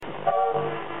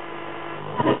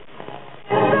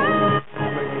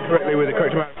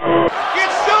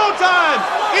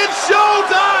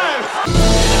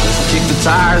the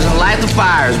tires and light the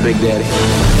fires, Big Daddy.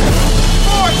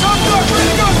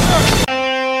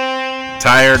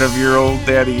 Tired of your old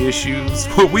daddy issues?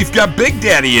 Well, we've got big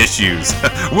daddy issues.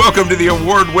 Welcome to the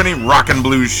award-winning Rock and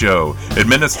Blues Show,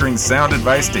 administering sound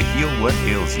advice to heal what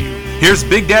ails you. Here's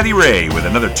Big Daddy Ray with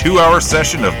another 2-hour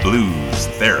session of blues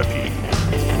therapy.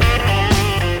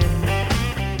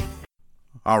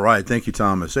 All right, thank you,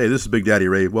 Thomas. Hey, this is Big Daddy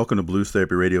Ray. Welcome to Blues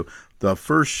Therapy Radio, the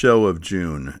first show of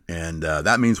June. And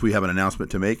that means we have an announcement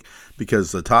to make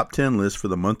because the top 10 list for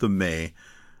the month of May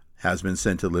has been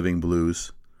sent to Living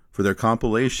Blues for their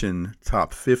compilation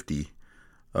top 50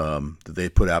 that they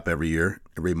put up every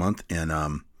month. And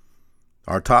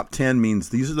our top 10 means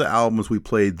these are the albums we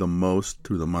played the most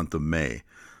through the month of May.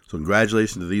 So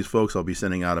congratulations to these folks. I'll be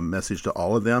sending out a message to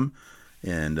all of them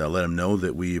and let them know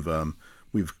that we've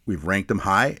ranked them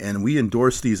high, and we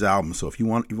endorse these albums. So if you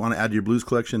want to add to your blues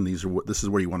collection, this is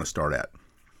where you want to start at.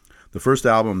 The first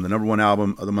album, the number one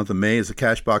album of the month of May, is the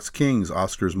Cashbox Kings,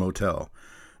 Oscar's Motel.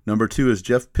 Number 2 is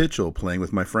Jeff Pitchell, Playing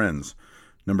with My Friends.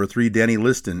 Number 3, Danny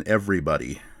Liston,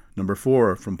 Everybody. Number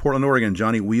 4, from Portland, Oregon,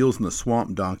 Johnny Wheels and the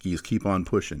Swamp Donkeys, Keep on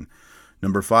Pushing.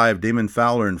 Number 5, Damon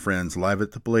Fowler and Friends, Live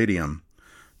at the Palladium.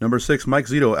 Number 6, Mike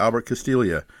Zito, Albert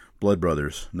Castilla, Blood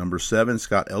Brothers. Number 7,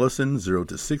 Scott Ellison, 0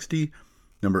 to 60.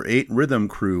 Number 8, Rhythm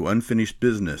Crew, Unfinished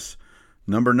Business.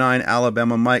 Number 9,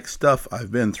 Alabama Mike, Stuff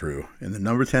I've Been Through. And the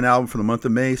number 10 album for the month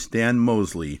of May, Stan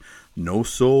Mosley, No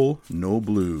Soul, No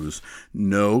Blues.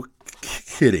 No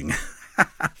kidding.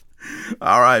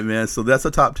 All right, man. So that's the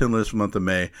top 10 list for the month of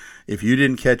May. If you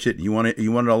didn't catch it, you want it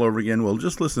all over again, well,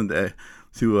 just listen to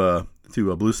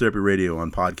Blues Therapy Radio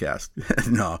on podcast.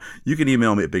 No, you can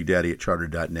email me at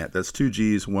bigdaddy@charter.net. That's 2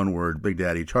 G's, one word,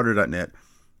 bigdaddy@charter.net.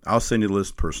 I'll send you the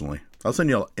list personally. I'll send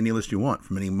you any list you want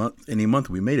from any month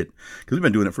we made it, because we've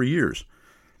been doing it for years.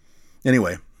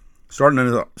 Anyway,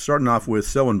 starting off with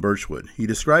Selwyn Birchwood. He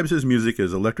describes his music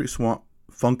as electric swamp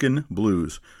funkin'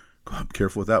 blues. God,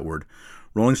 careful with that word.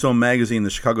 Rolling Stone Magazine,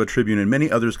 the Chicago Tribune, and many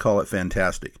others call it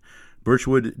fantastic.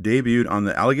 Birchwood debuted on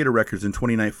the Alligator Records in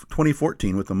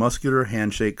 2014 with a muscular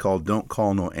handshake called Don't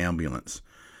Call No Ambulance.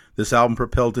 This album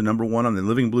propelled to number 1 on the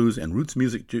Living Blues and Roots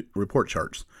Music Report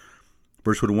charts.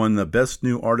 Birchwood won the Best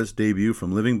New Artist Debut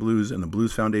from Living Blues and the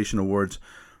Blues Foundation Awards,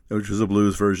 which was a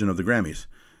blues version of the Grammys.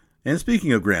 And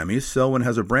speaking of Grammys, Selwyn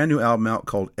has a brand new album out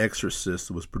called Exorcist.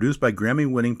 It was produced by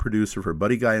Grammy-winning producer for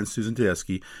Buddy Guy and Susan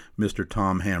Tedeschi, Mr.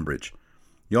 Tom Hambridge.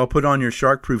 Y'all put on your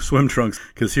shark-proof swim trunks,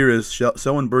 because here is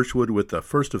Selwyn Birchwood with the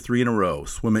first of 3 in a row,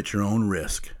 Swim at Your Own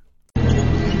Risk.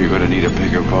 You're going to need a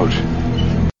bigger boat.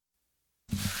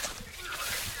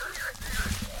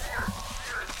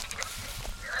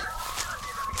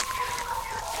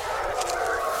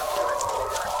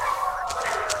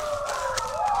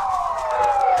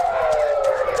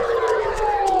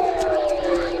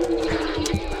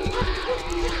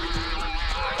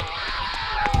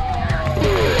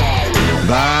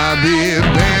 Bobby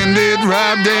Bandit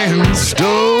robbed and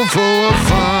stole for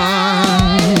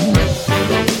fun.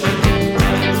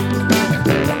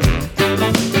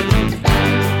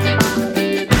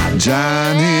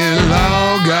 Johnny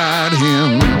Law got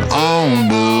him on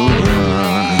the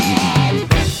run.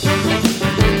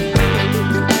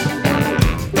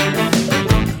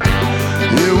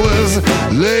 It was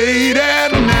late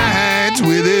at night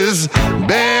with his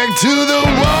back to the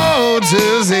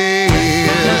water's edge.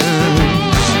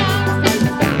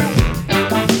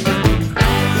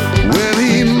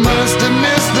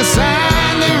 The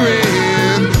sign that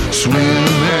read, swim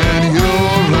at your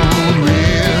own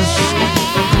risk.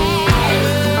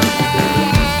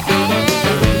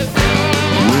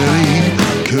 Well, he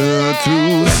cut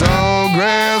through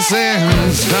sawgrass and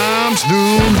stomps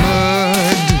through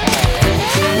mud.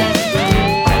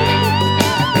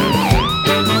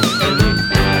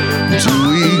 To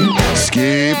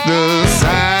escape the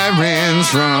sirens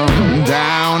from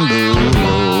down the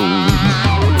road.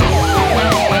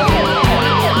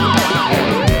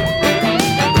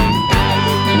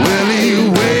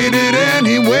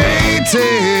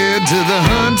 Till the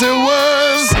hunter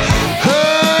was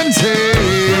hunted.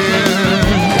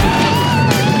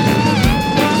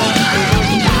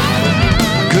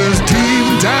 'Cause deep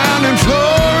down in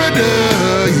Florida,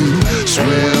 you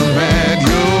swim at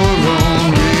your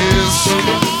own risk.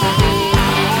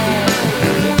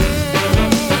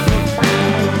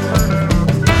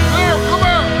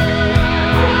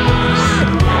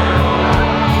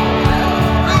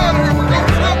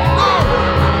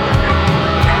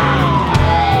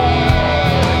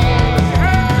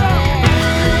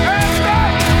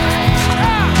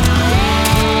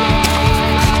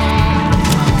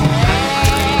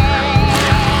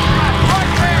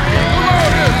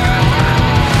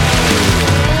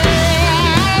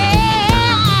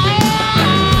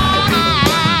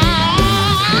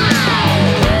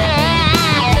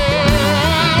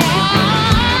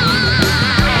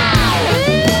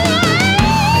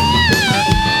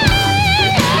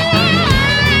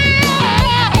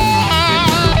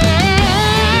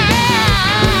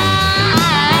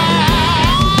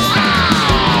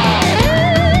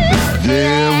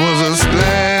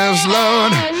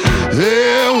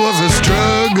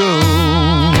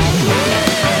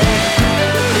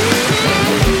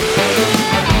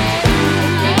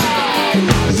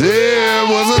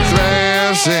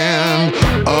 peace, and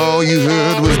all you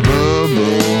heard was bubbles.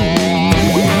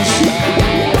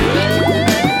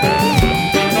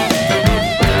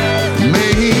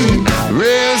 May he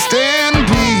rest in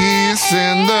peace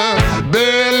in the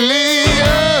belly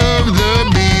of the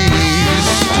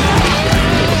beast.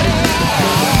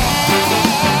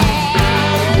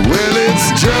 Well, it's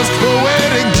just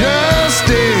poetic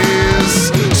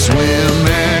justice. Swim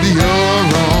at your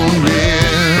own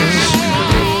risk.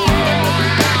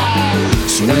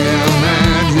 Swim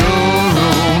at your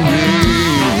own risk.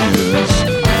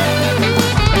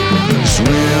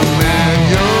 Swim at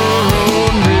your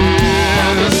own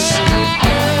risk.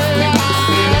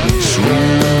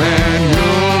 Swim at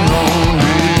your own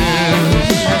risk.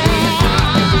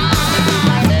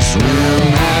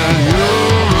 Swim at your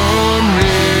own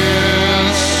risk.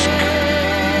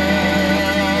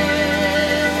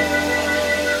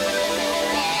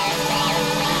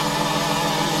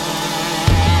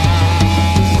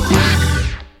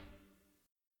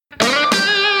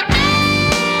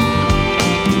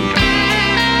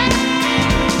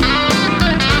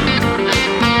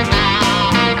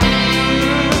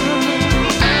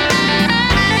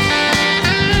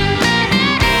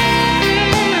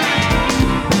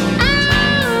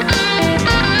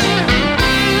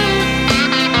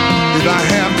 If I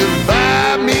have to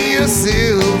buy me a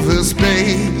silver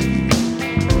spade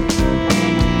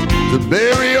to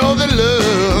bury all the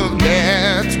love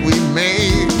that we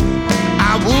made,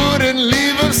 I wouldn't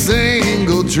leave a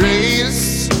single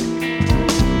trace,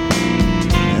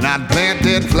 and I'd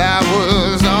planted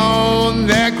flowers on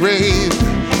that grave.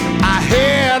 I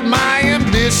had my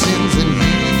ambitions and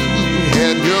you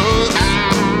had yours,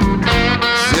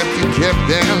 except you kept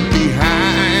them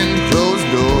behind closed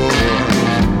doors,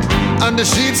 under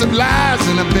sheets of lies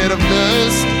and a bed of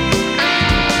dust.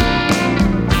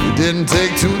 It didn't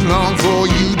take too long for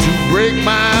you to break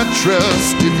my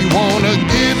trust. If you wanna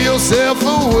give yourself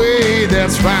away,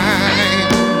 that's fine.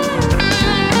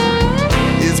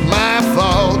 It's my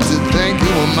fault to think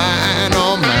you were mine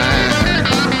or mine.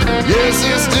 Yes,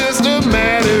 it's just a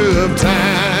matter of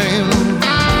time.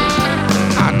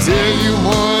 I tell you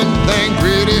one thing,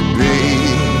 pretty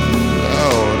babe,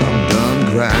 Lord, I'm done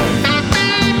crying.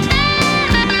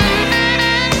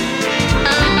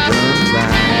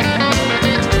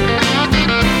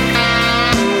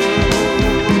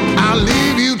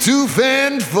 To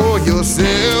fend for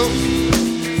yourself.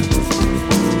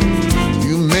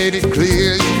 You made it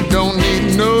clear you don't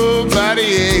need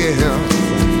nobody else.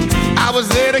 I was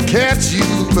there to catch you,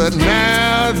 but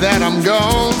now that I'm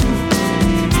gone,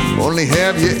 only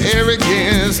have your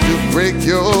arrogance to break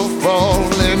your fall.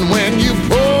 And when you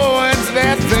point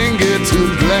that finger to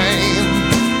blame,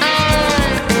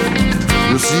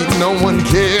 you see no one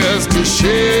cares to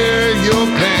share your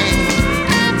pain.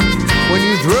 When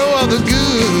you throw all the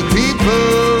good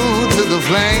people to the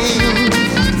flames,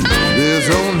 there's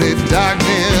only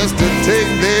darkness to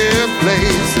take their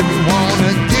place. If you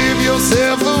wanna give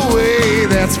yourself away,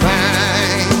 that's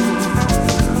fine.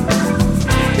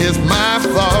 It's my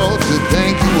fault to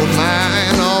think you were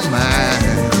mine or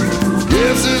mine.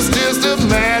 Guess it's just a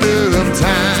matter of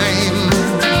time.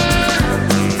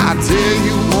 I tell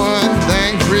you one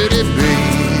thing, pretty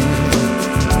babe.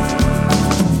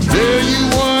 Tell you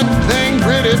one thing,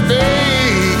 pretty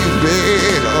baby,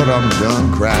 Lord, I'm done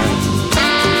crying.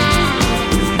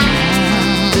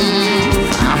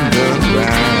 I'm done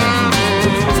crying.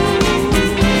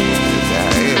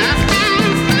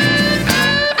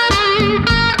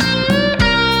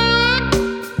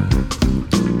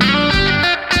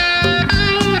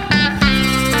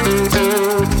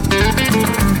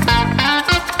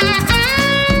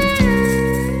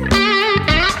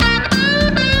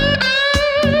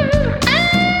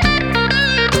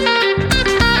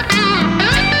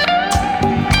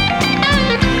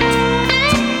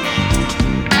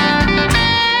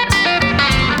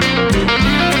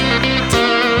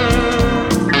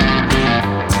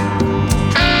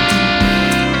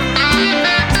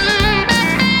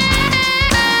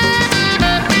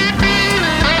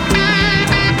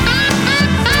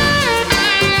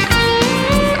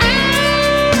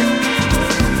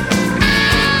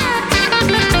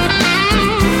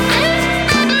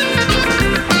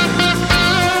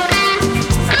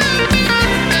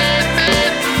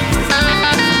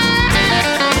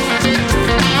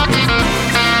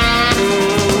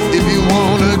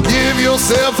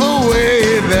 yourself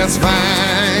away, that's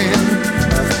fine.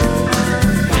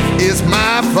 It's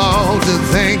my fault to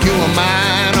think you were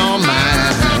mine or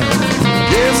mine.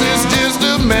 Guess it's just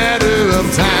a matter of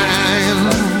time.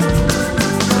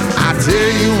 I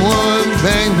tell you one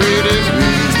thing, pretty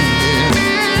baby.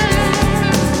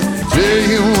 Tell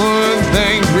you one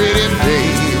thing,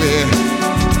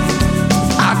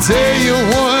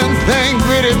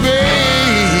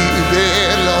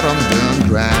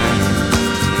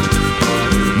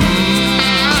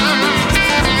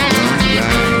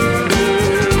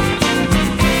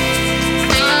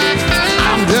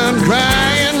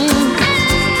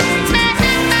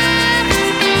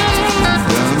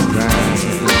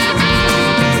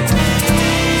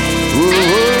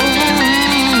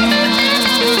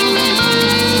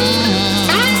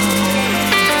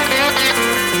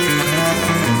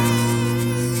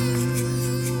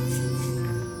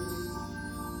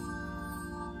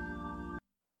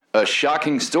 a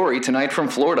shocking story tonight from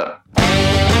Florida.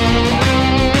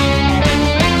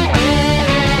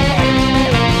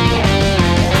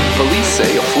 Police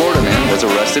say a Florida man was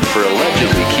arrested for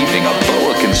allegedly keeping a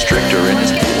boa constrictor in his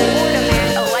pool.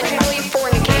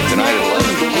 Tonight at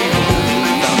 11,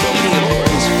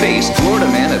 his face, Florida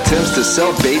man attempts to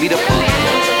sell baby to pump.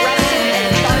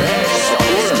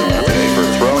 Today for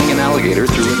throwing an alligator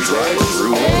through a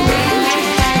drive-through window.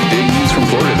 Big news from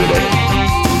Florida today.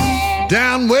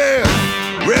 Down where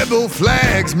rebel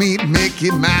flags meet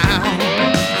Mickey Mouse.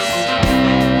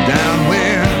 Down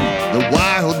where the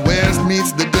Wild West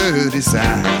meets the dirty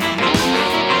South.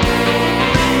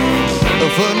 A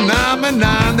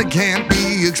phenomenon that can't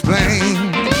be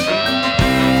explained.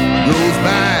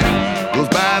 Goes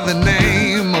by the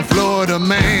name of Florida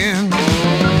man.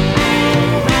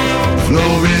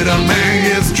 Florida man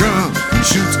gets drunk and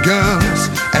shoots guns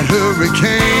at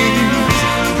hurricanes.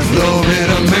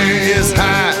 Florida man gets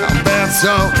high on bath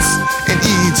salts and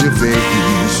eats your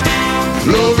face.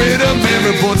 Florida man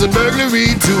reports a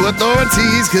burglary to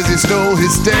authorities cause he stole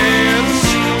his stamps.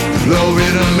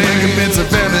 Florida man commits a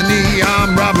felony,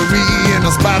 armed robbery in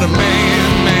a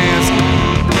Spider-Man mask.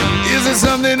 Is there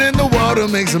something in the water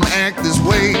makes him act this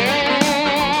way?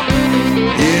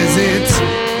 Is it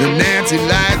the Nancy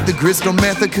Light, the crystal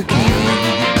meth, cocaine?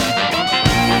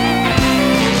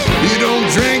 He don't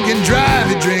drink and drive,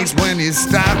 he drinks when he's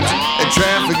stopped at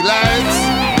traffic lights.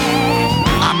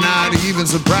 I'm not even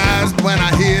surprised when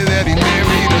I hear that he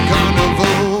married a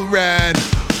carnival ride.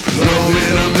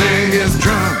 Florida man gets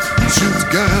drunk and shoots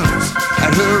guns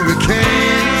at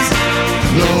hurricanes.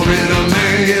 Florida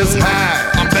man gets high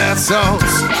on bath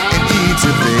salts and eats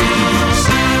your face.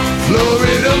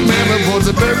 Florida man reports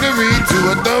a burglary to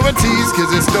authorities cause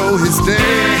he stole his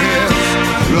stamps.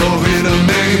 Florida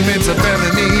man commits a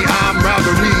felony, armed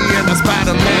robbery in a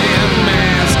Spider-Man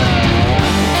mask.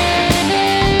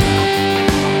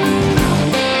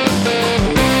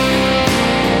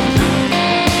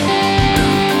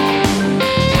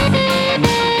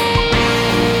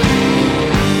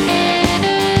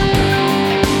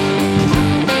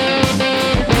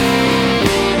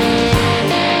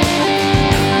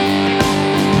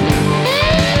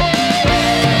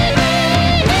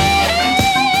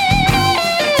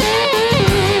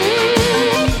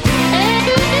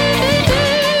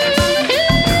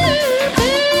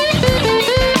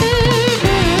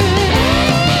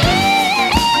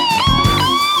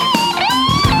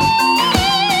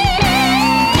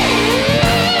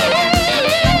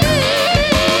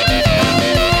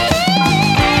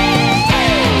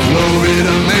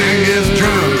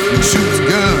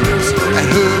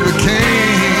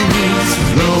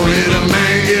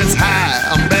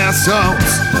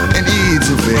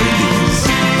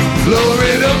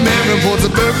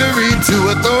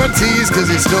 Cause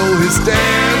he stole his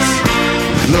stamps.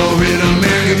 Florida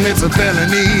man commits a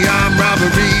felony, armed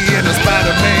robbery in a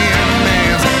Spider-Man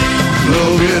mask.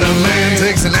 Florida man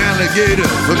takes an alligator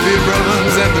for beer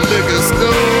runs at the liquor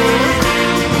store.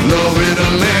 Florida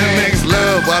man makes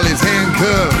love while he's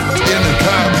handcuffed in a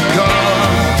cop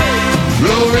car.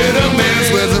 Florida man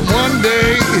swears that one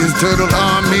day his turtle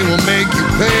army will make you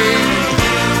pay.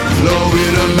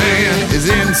 Florida man is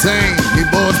insane. He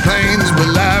boards planes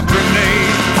with live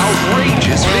grenades.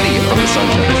 Outrageous video of the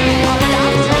subject.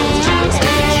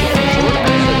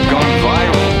 Gone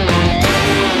viral.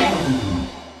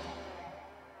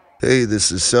 Hey,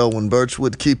 this is Selwyn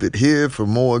Birchwood. Keep it here for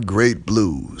more great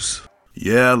blues.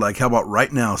 Yeah, like how about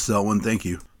right now, Selwyn? Thank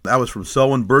you. That was from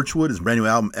Selwyn Birchwood, his brand new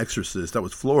album, Exorcist. That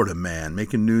was Florida Man,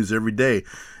 making news every day.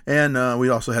 And we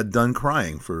also had Done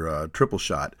Crying for Triple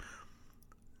Shot.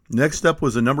 Next up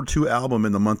was a number 2 album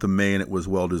in the month of May, and it was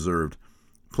well-deserved.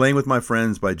 Playing with My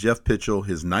Friends by Jeff Pitchell,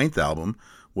 his 9th album,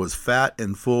 was fat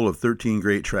and full of 13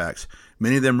 great tracks,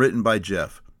 many of them written by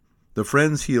Jeff. The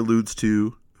friends he alludes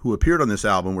to who appeared on this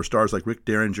album were stars like Rick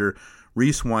Derringer,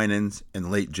 Reese Winans, and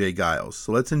late Jay Giles.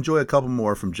 So let's enjoy a couple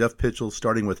more from Jeff Pitchell,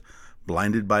 starting with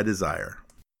Blinded by Desire.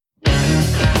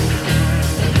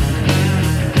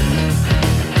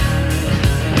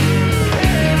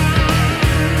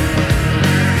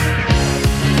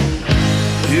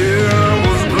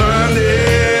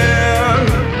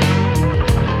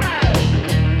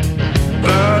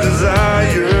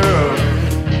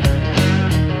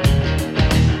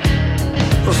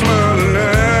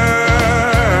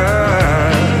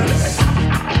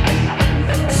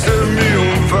 Set me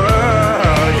on fire.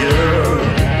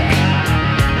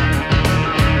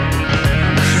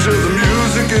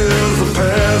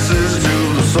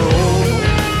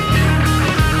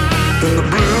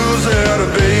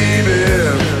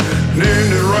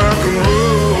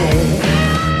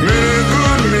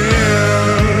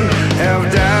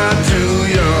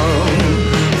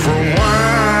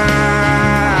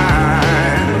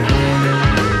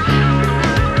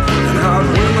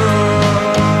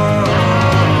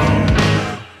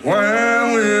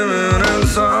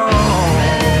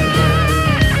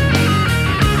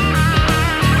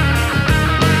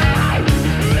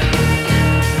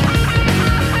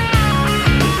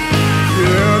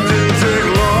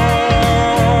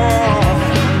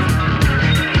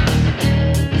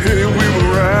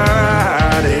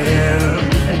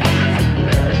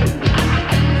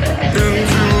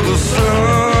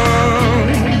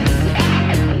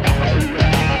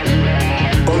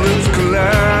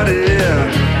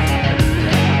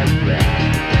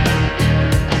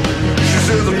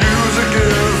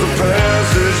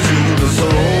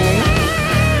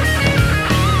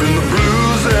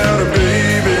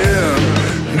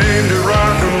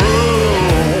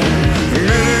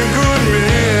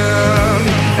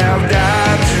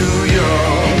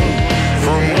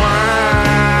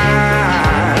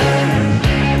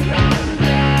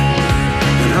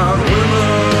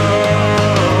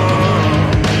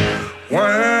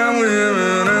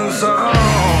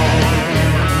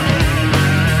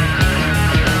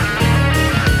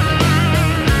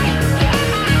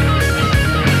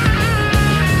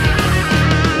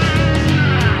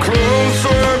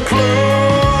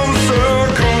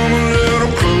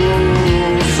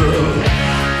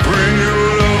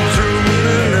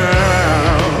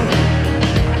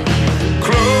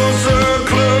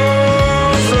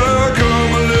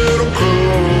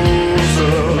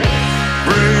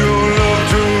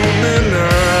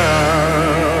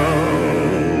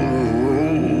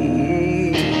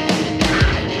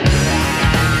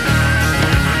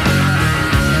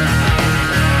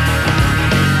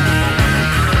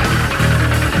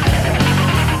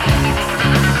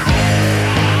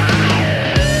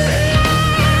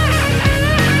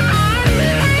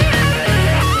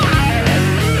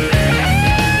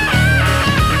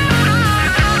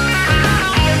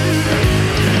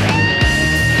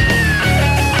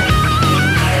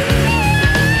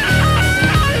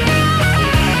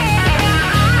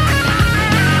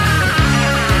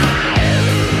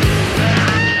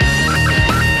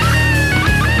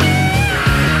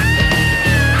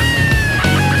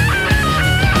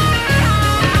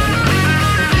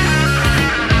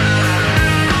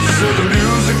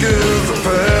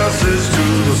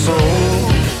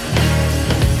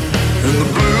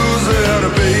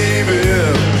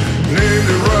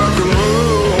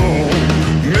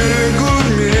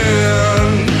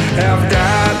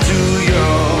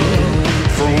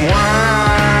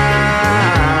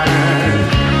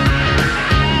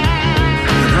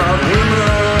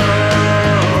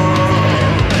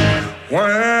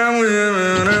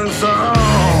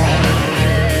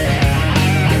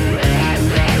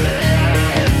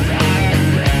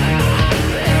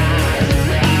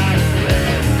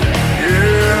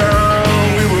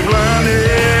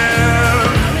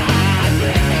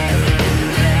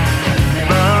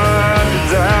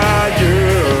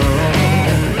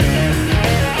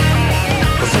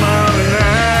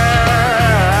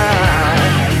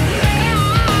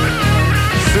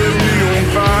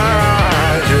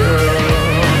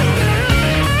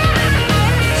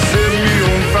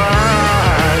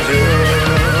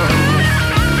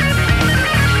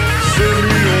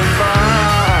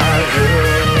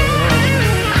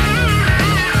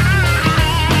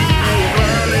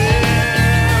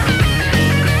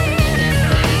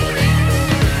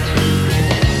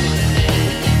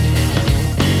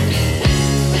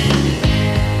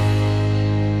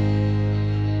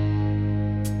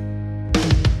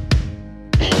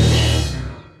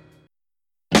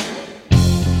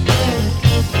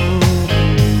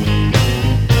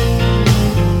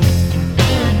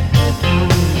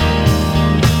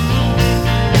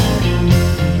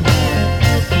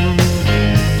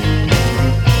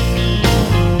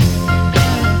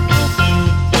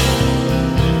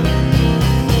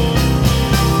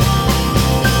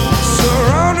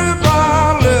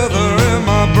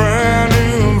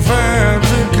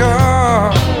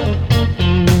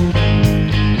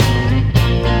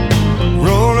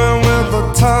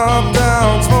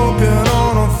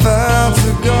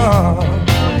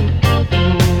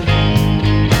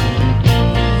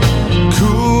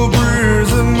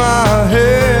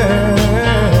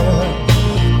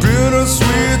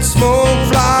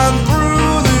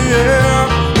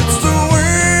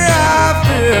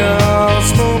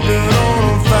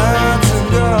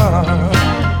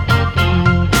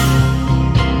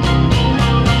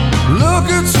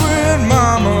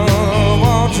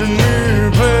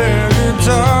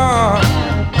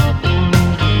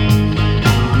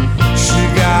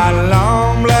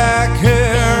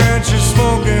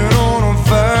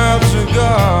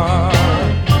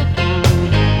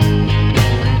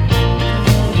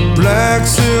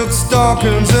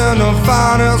 Hawkins and the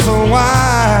finest of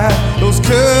wine. Those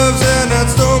curves and that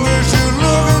stomach, you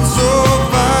looking so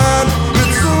fine.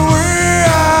 It's the way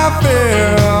I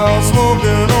feel,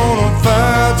 smoking on a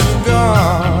fat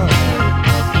cigar.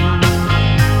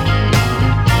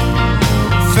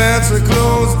 Fancy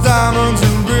clothes, diamonds,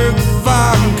 and big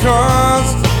fine cars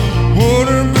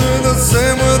wouldn't be the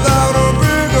same without a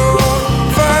big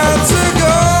old fat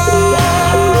cigar.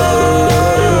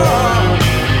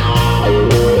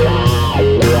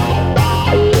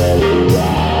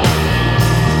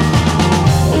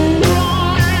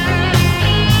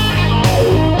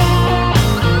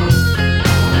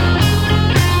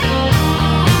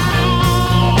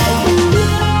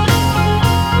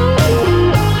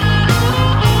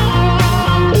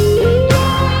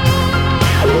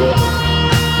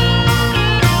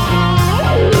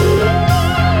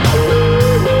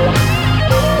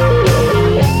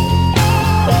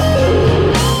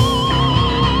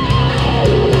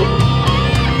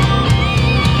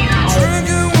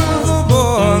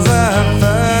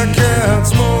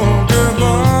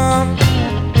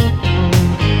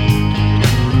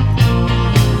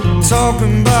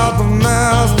 Talking about the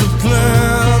master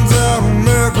plans that'll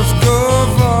make us go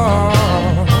far.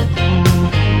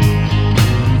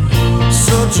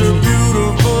 Such a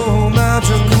beautiful,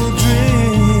 magical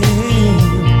dream.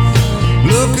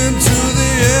 Look into the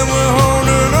end, we're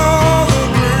holding all the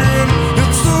green.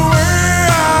 It's the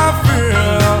way I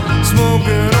feel,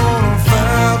 smoking on a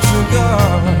fat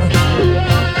cigar.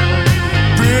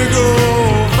 Big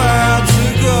old fat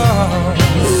cigars.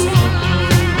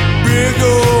 Big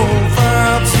old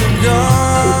fat cigar.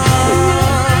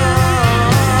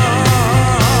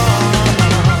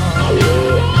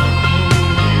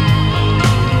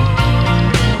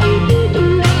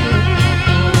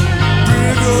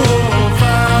 Big old fat cigar.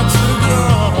 Fat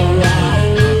cigar.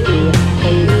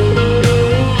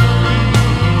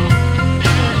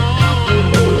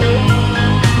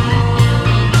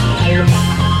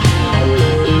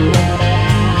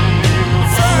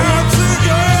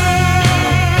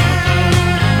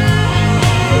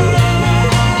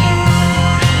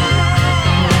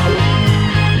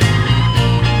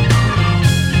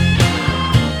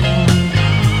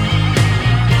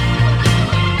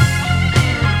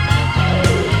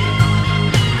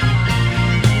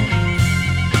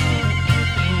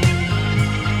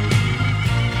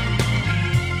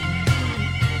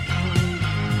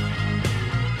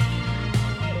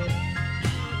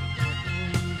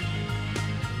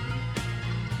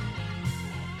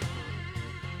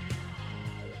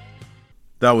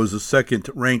 That was the second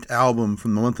ranked album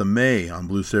from the month of May on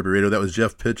Blues Therapy Radio. That was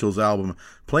Jeff Pitchell's album,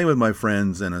 Playing With My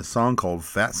Friends, and a song called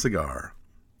Fat Cigar.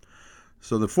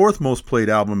 So the fourth most played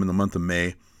album in the month of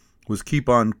May was Keep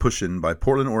On Pushin' by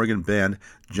Portland, Oregon band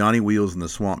Johnny Wheels and the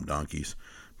Swamp Donkeys.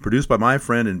 Produced by my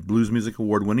friend and Blues Music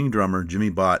Award-winning drummer Jimmy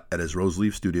Bott at his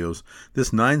Roseleaf Studios, this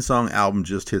 9-song album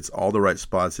just hits all the right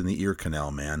spots in the ear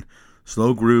canal, man.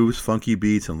 Slow grooves, funky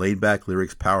beats, and laid-back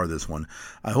lyrics power this one.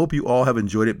 I hope you all have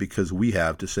enjoyed it because we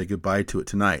have to say goodbye to it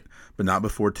tonight, but not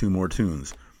before 2 more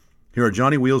tunes. Here are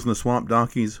Johnny Wheels and the Swamp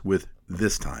Donkeys with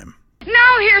This Time.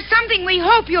 Now here's something we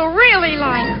hope you'll really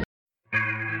like.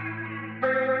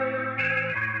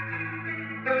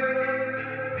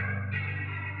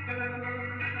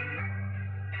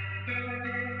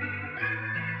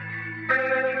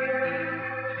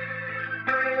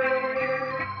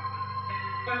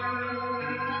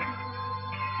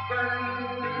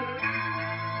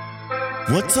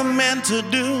 What's a man to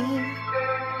do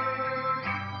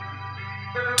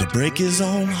to break his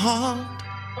own heart?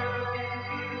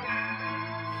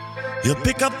 He'll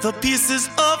pick up the pieces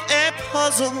of a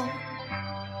puzzle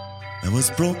that was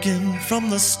broken from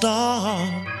the start.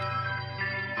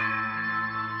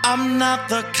 I'm not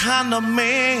the kind of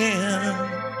man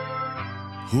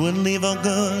who would leave a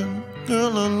good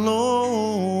girl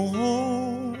alone.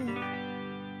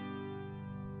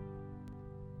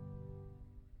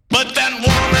 But that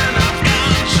woman I've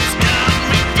got, she's got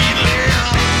me feeling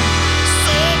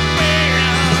so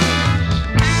bad.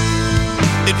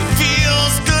 It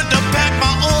feels good to pack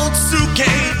my old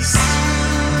suitcase.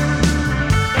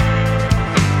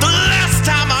 The last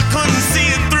time I couldn't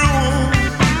see it through,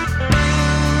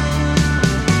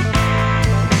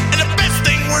 and the best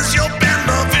thing was your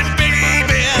band loving,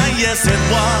 baby. Yes, it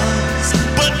was,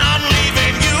 but I'm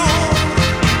leaving you.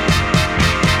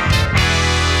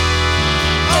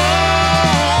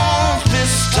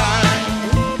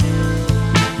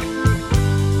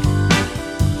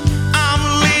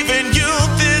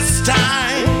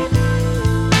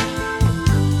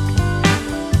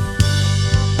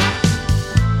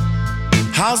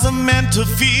 How's a man to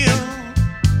feel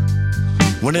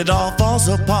when it all falls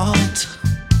apart.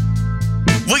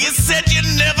 Well, you said you'd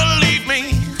never leave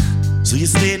me, so you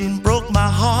stayed and broke my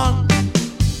heart.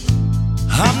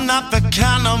 I'm not the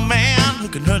kind of man who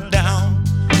can hurt down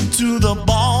to the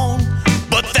bone,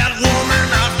 but that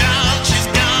woman I've got, she's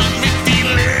got me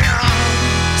feeling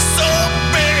so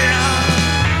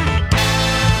bad,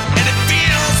 and it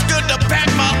feels good to pack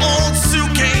my old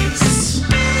suitcase.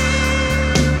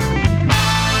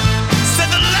 Said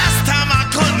the last time I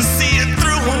couldn't see it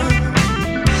through,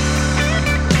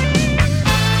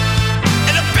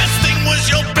 and the best thing was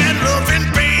your bad loving,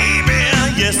 baby.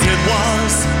 Yes, it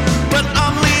was, but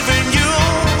I'm leaving you.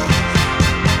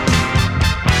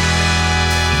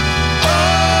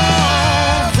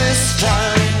 Oh, this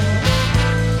time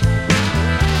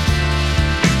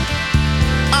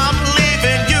I'm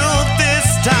leaving you this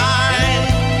time.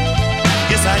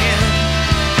 Yes, I am.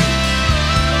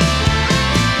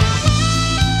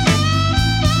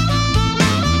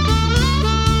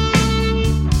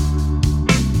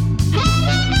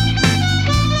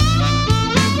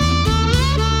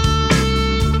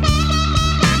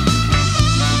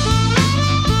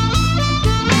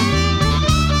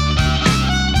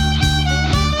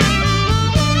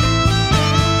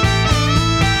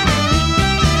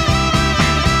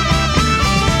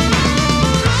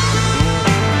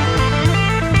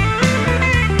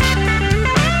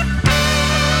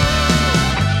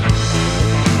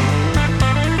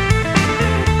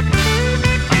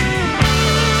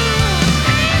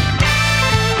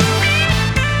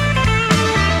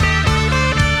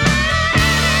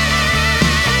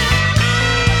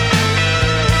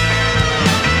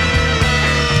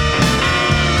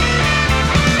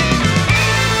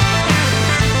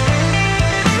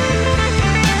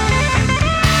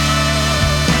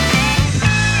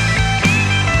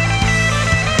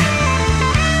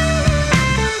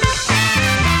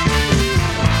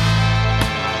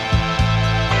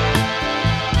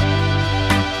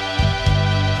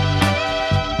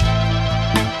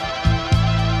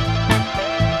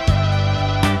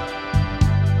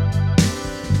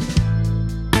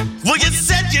 Well, you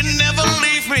said you'd never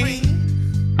leave me.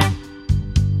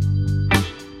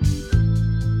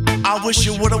 I wish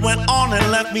you would've went on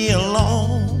and left me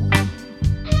alone.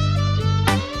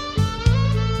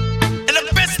 And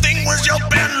the best thing was your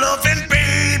bad loving,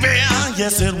 baby.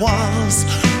 Yes, it was,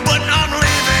 but I'm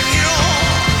leaving you.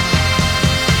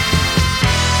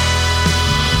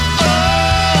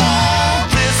 Oh,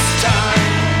 this time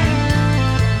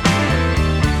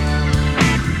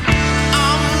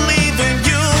I'm leaving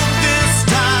you this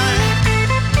time.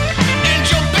 And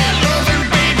your bad loving,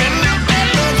 baby, now bad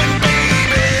loving,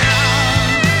 baby.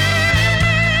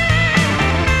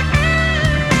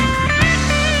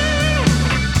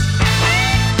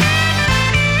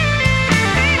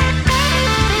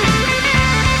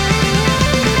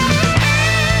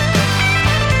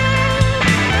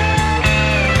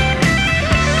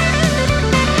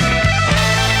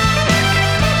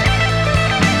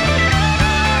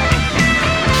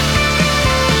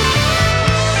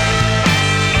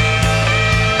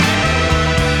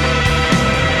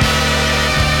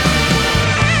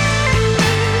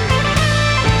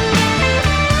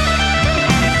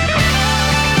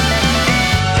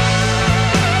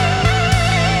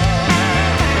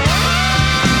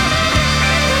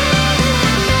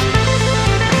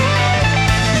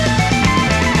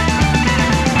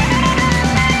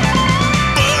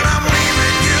 But I'm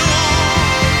leaving you.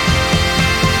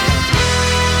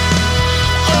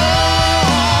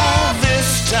 Oh, this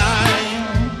time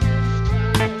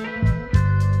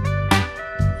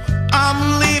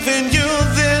I'm leaving you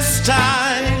this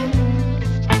time.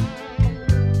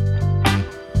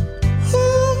 Ooh,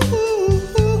 ooh,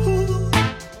 ooh, ooh.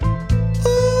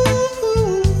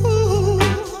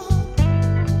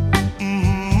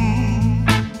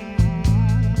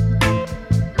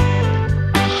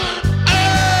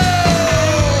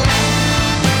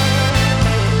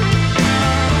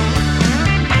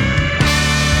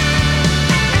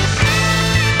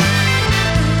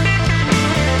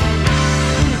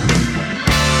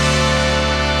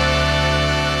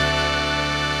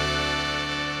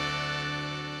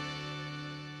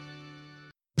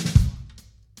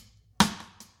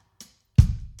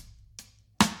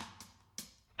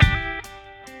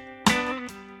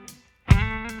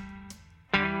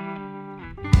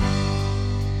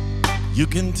 You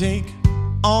can take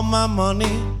all my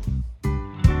money.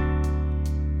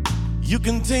 You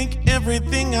can take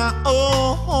everything I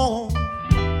own.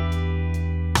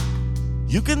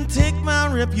 You can take my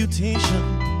reputation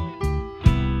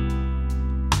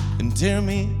and tear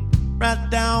me right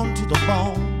down to the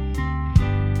bone.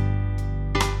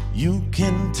 You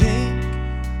can take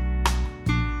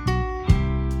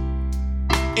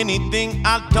anything,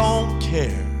 I don't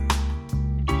care.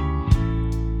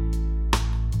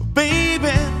 Baby,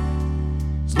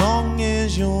 as long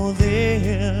as you're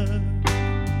there.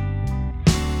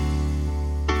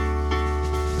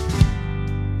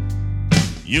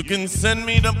 You can send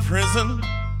me to prison.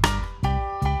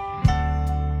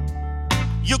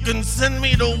 You can send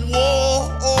me to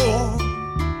war.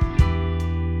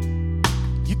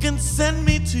 You can send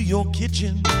me to your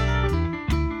kitchen.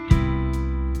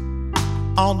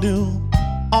 I'll do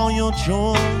all your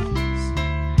chores.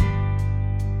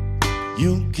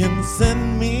 You can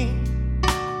send me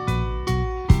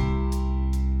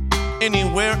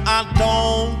anywhere, I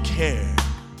don't care.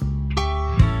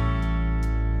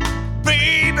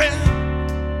 Baby,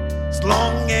 as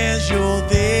long as you're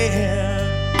there.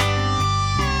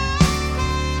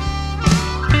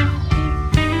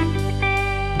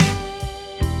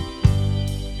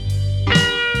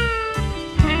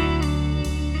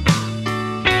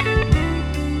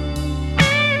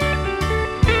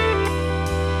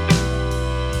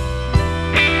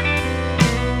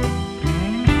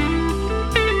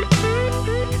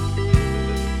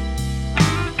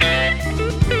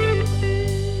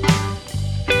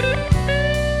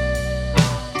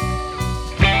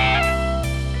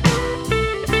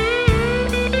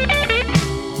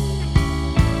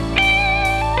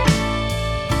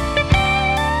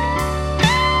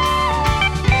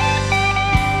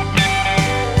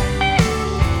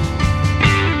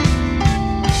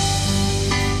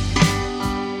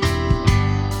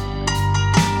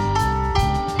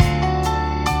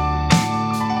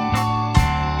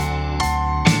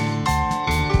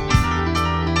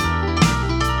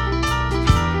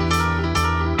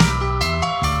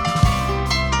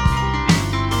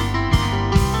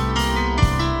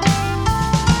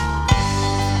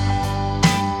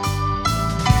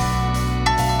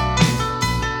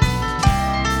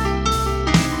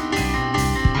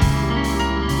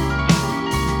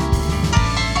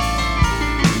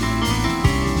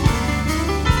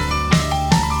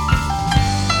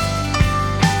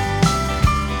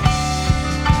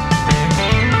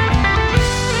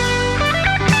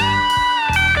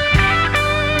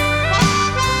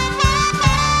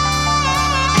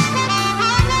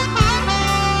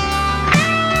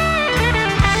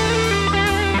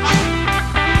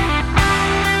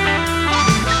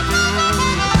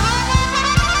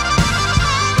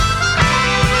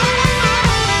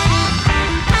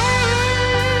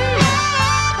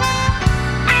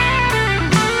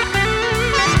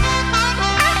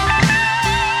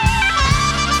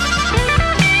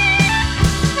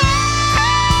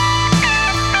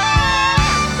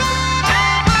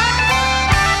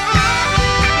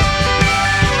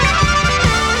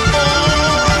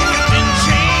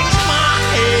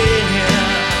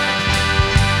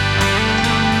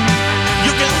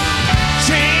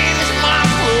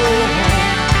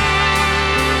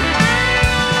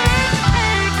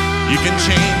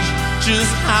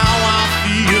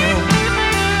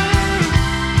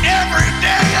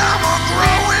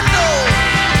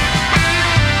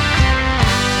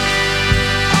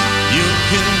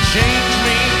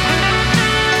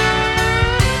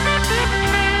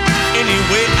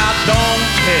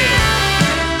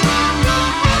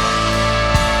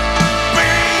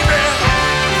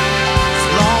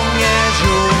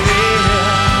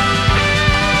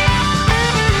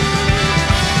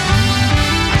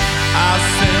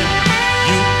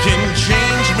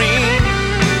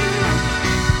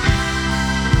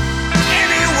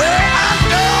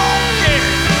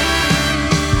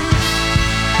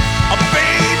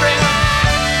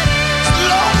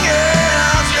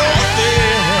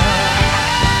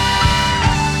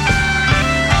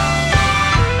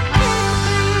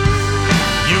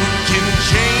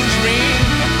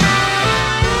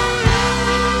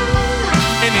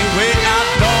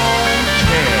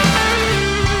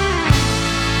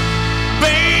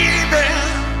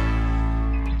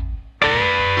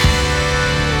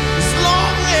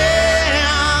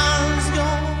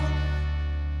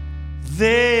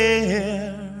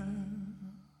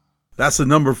 That's the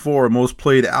number 4 most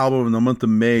played album in the month of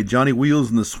May. Johnny Wheels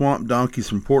and the Swamp Donkeys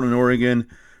from Portland, Oregon.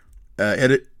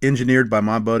 Engineered by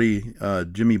my buddy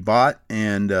Jimmy Bott,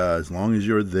 and As Long As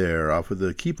You're There, off of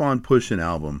the Keep On Pushing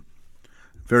album.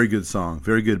 Very good song,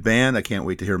 very good band. I can't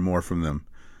wait to hear more from them.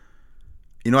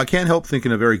 You know, I can't help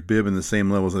thinking of Eric Bibb in the same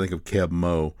level as I think of Keb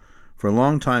Mo. For a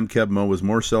long time, Keb Mo was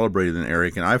more celebrated than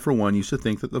Eric, and I, for one, used to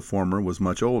think that the former was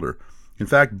much older. In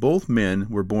fact, both men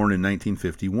were born in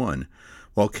 1951.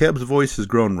 While Keb's voice has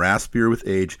grown raspier with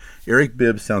age, Eric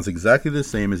Bibb sounds exactly the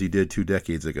same as he did 2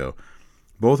 decades ago.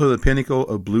 Both are the pinnacle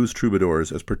of blues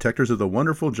troubadours as protectors of the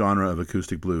wonderful genre of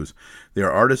acoustic blues. They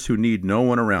are artists who need no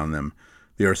one around them.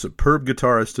 They are superb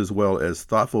guitarists as well as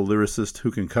thoughtful lyricists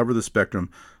who can cover the spectrum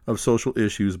of social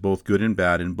issues, both good and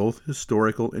bad, and both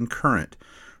historical and current.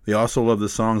 They also love the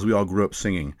songs we all grew up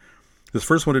singing. This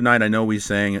first one tonight, I know we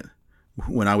sang it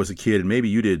when I was a kid, and maybe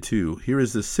you did too. Here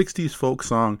is the 60s folk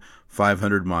song,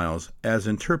 500 Miles, as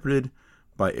interpreted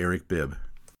by Eric Bibb.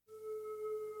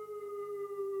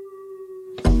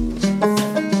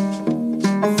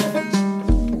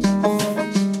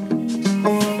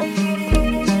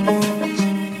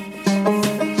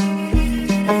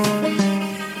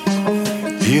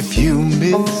 If you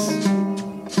miss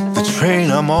the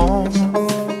train I'm on,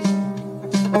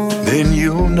 then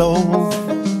you'll know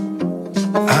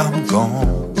I'm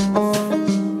gone.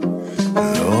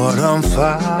 Lord, I'm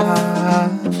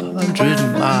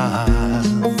 500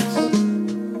 miles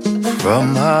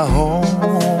from my home.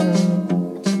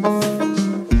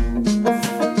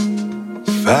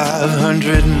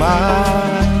 500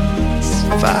 miles,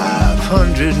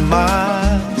 500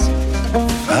 miles,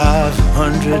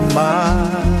 500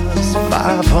 miles,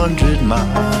 500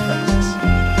 miles.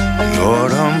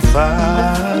 Lord, I'm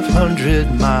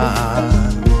 500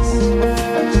 miles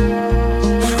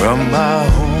from my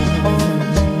home.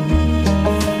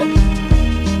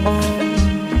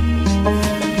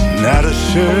 Not a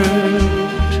shirt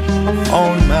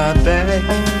on my back,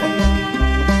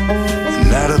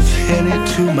 not a penny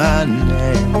to my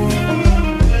name.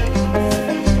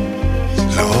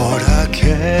 Lord, I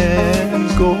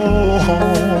can't go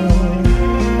home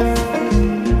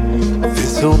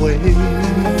this away.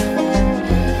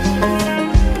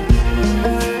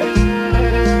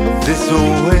 This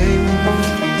away,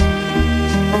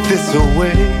 this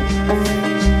away,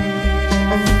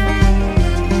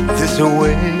 this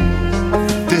away,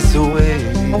 this away.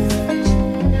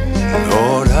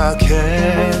 Lord, I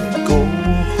can't go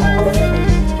home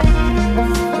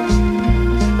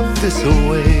this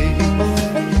away.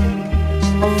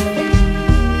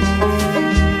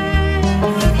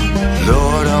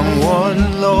 Lord, I'm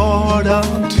one, Lord,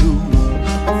 I'm two,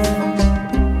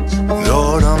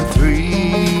 Lord, I'm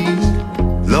three,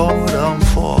 Lord, I'm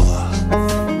four,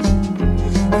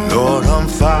 Lord, I'm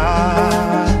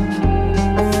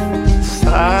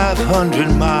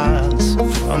 500 miles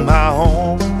from my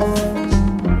home,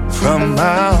 from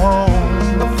my home.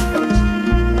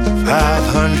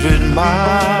 500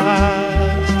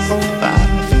 miles,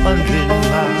 500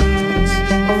 miles.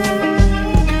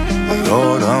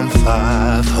 Lord, I'm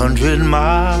 500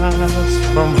 miles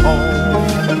from home.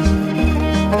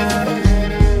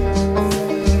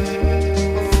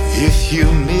 If you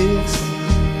miss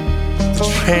the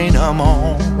train I'm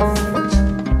on,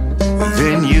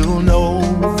 then you'll know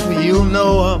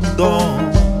I'm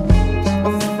gone.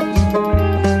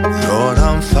 Lord,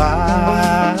 I'm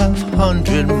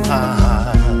 500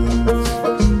 miles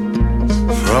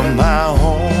from my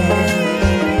home.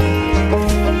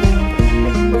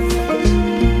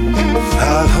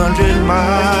 500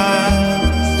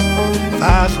 miles,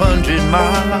 500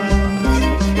 miles.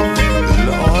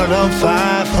 Lord, I'm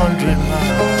 500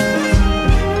 miles.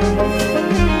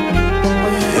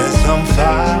 Yes, I'm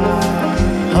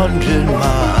 500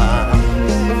 miles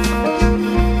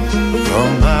from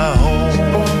my home.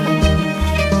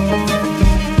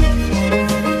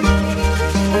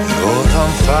 Lord,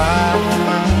 I'm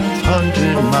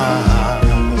 500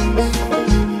 miles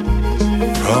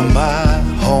from my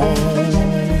home.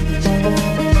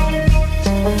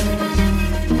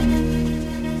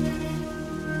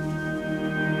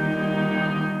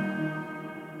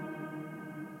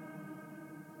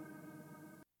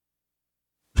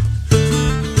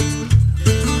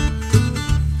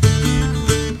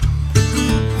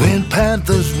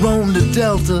 Panthers roamed the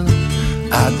delta,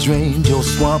 I drained your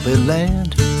swampy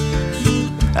land.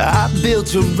 I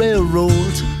built your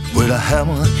railroads with a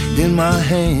hammer in my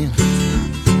hand.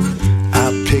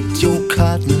 I picked your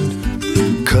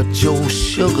cotton, cut your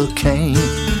sugar cane.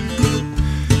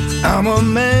 I'm a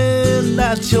man,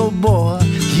 not your boy.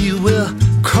 You will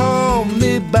call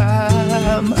me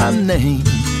by my name.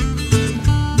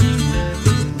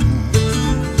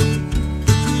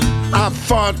 I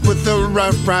fought with the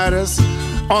Rough Riders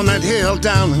on that hill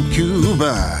down in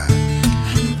Cuba.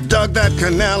 Dug that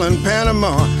canal in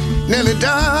Panama, nearly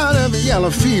died of yellow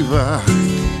fever.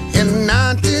 In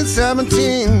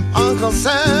 1917, Uncle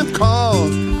Sam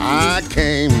called, I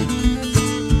came.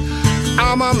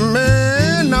 I'm a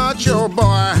man, not your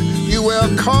boy. You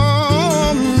will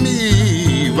call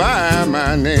me by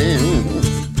my name.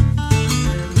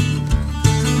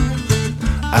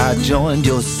 I joined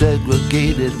your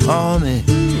segregated army,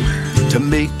 to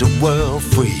make the world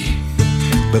free.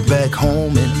 But back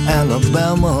home in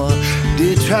Alabama,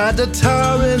 they tried to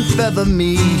tar and feather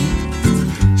me.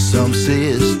 Some say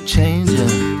it's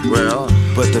changing, well,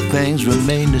 but the things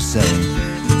remain the same.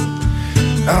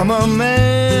 I'm a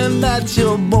man, not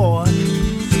your boy.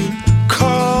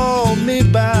 Call me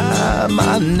by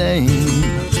my name.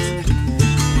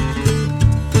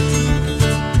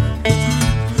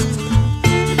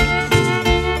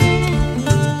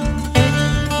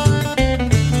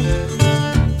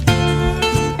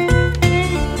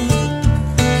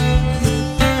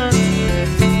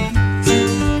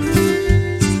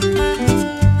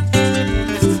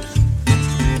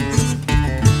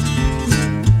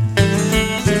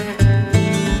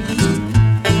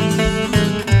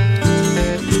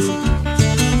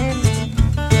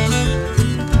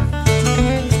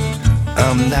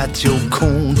 Not your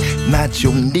coon, not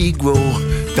your Negro.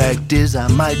 Fact is, I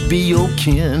might be your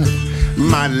kin.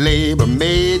 My labor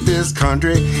made this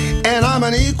country, and I'm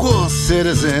an equal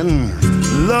citizen.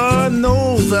 Lord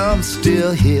knows I'm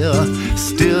still here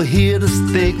to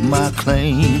stake my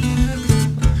claim.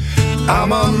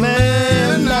 I'm a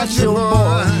man, not your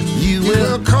boy. You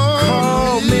will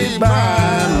call me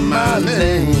by my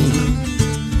name.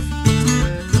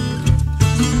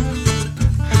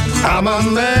 I'm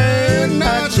a man,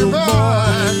 not your boy.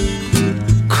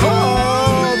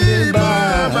 Call me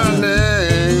by my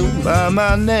name. By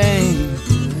my name.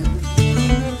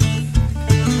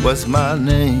 What's my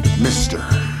name? Mister.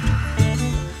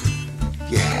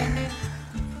 Yeah.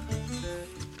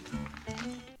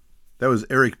 That was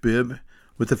Eric Bibb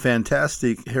with the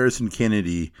fantastic Harrison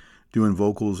Kennedy doing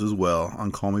vocals as well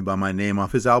on Call Me By My Name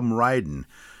off his album Ridin'.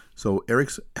 So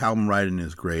Eric's album Ridin'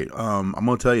 is great. I'm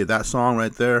going to tell you, that song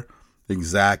right there,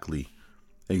 exactly.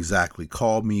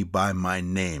 Call me by my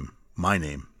name,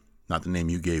 not the name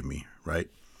you gave me, right?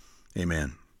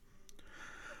 Amen.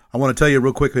 I want to tell you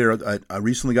real quick here, I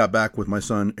recently got back with my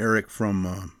son Eric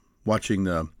from watching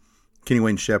the Kenny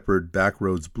Wayne Shepherd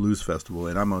Backroads Blues Festival,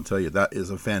 and I'm going to tell you, that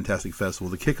is a fantastic festival.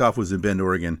 The kickoff was in Bend,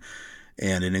 Oregon,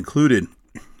 and it included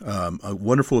a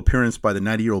wonderful appearance by the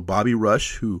 90-year-old Bobby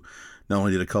Rush, who not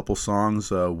only did a couple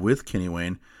songs with Kenny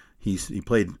Wayne, he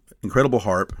played incredible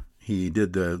harp. He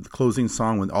did the closing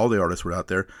song when all the artists were out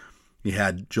there. He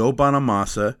had Joe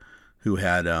Bonamassa, who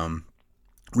had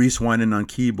Reese Winan on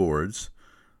keyboards.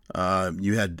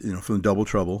 You had from Double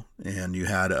Trouble, and you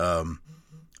had a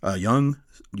young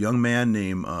man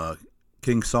named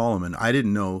King Solomon. I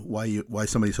didn't know why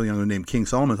somebody so young named King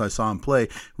Solomon. I saw him play,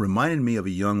 reminded me of a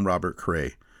young Robert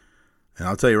Cray. And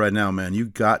I'll tell you right now, man, you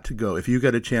got to go. If you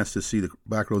got a chance to see the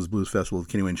Backroads Blues Festival with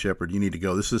Kenny Wayne Shepherd, you need to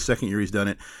go. This is the second year he's done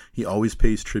it. He always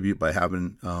pays tribute by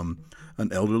having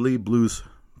an elderly blues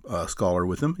scholar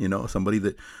with him, somebody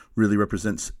that really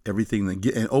represents everything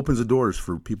and opens the doors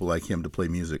for people like him to play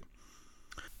music.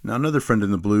 Now, another friend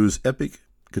in the blues, epic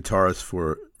guitarist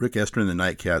for Rick Estrin and the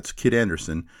Nightcats, Kid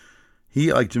Anderson.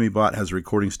 He, like Jimmy Bott, has a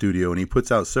recording studio, and he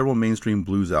puts out several mainstream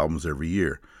blues albums every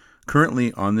year.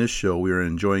 Currently on this show, we are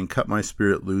enjoying Cut My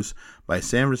Spirit Loose by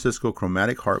San Francisco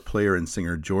chromatic harp player and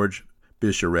singer George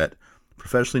Bicheret,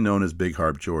 professionally known as Big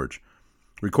Harp George.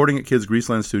 Recording at Kid's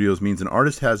Greaseland Studios means an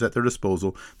artist has at their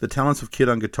disposal the talents of Kid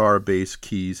on guitar, bass,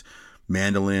 keys,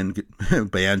 mandolin,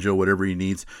 banjo, whatever he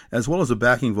needs, as well as the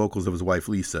backing vocals of his wife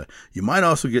Lisa. You might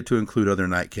also get to include other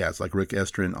Nightcats like Rick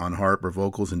Estrin on harp or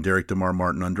vocals and Derek DeMar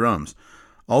Martin on drums.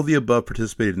 All the above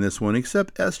participated in this one,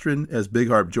 except Estrin, as Big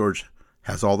Harp George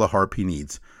has all the harp he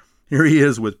needs. Here he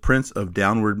is with Prince of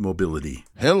Downward Mobility.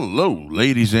 Hello,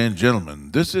 ladies and gentlemen.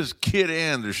 This is Kid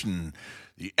Anderson,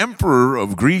 the Emperor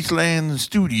of Greaseland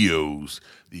Studios,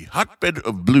 the hotbed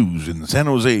of blues in San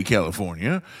Jose,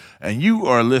 California, and you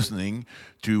are listening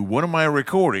to one of my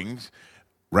recordings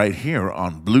right here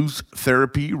on Blues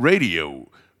Therapy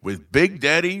Radio with Big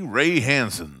Daddy Ray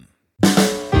Hansen.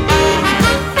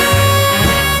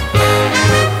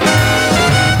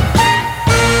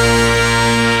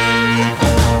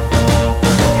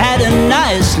 A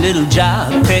nice little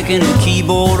job picking the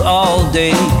keyboard all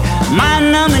day,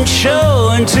 mind numbing show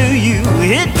until you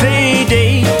hit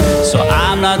payday. So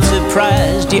I'm not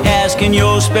surprised you're asking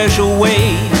your special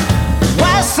way.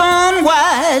 Why, son,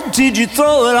 why did you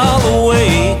throw it all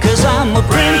away? 'Cause I'm a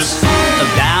prince of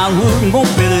downward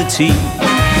mobility.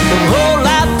 The role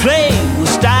I play with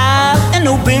style and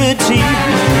nobility.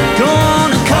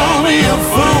 Gonna call me a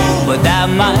fool, but that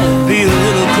might be a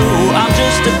little cool. I'm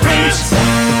just a prince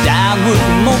of downward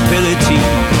mobility.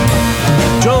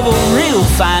 Drove a real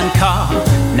fine car,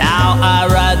 now I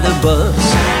ride the bus.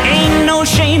 Ain't no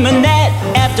shame in that,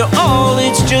 after all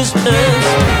it's just us.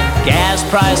 Gas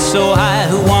price so high,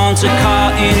 who wants a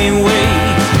car anyway?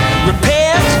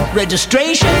 Repairs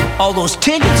registration, all those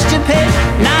tickets to pay.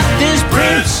 Not this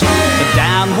prince of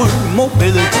downward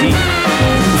mobility.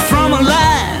 From a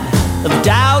line of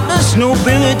doubtless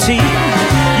nobility.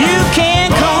 You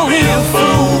can't call me a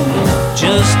fool,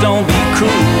 just don't be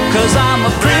cruel, 'cause I'm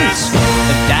a prince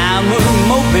of downward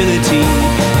mobility.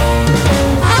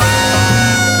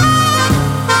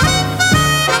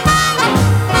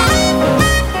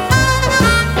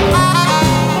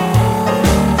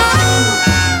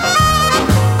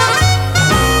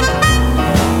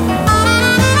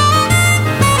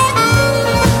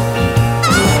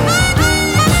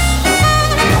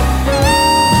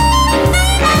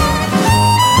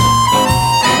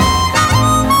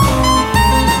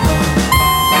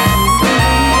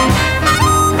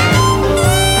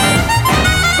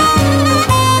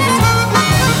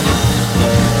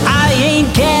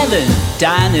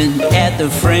 Dining at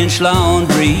the French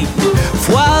Laundry.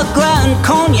 Foie gras and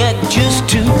cognac just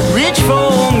too rich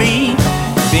for me.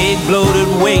 Big bloated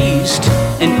waist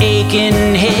and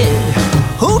aching head.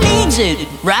 Who needs it,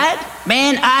 right?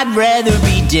 Man, I'd rather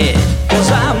be dead.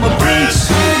 'Cause I'm a prince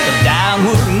of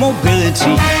downward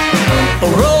mobility. A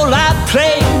role I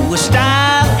play with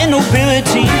style and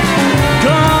nobility.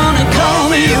 Gonna call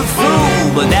me a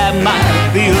fool, but that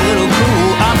might be a little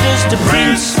cruel. I'm just a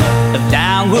prince of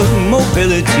downward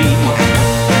mobility.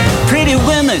 Pretty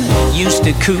women used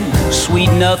to coo,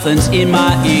 sweet nothings in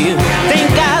my ear. Thank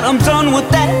God I'm done with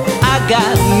that, I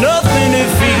got nothing to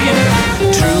fear.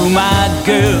 True, my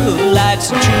girl likes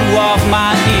to chew off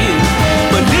my ear,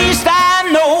 but at least I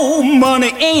know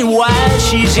money ain't why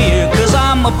she's here. 'Cause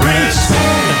I'm a prince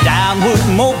of downward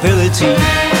mobility.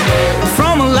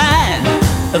 From a line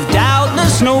of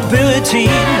doubtless nobility.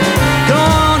 Go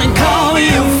on and call me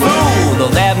a fool,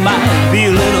 though that might be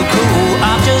a little cool.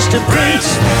 I'm just a prince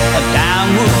of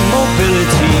downward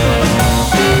mobility.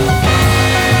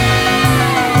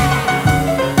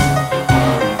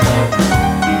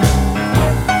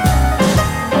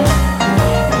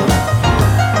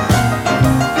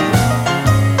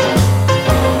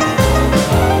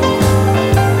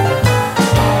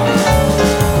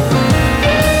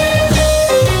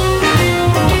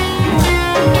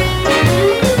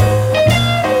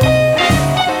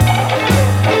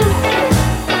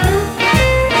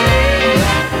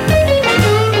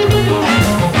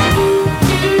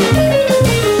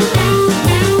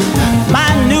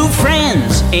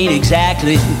 Ain't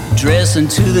exactly dressing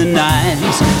to the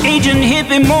nines. Agent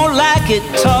hippie, more like it,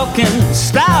 talking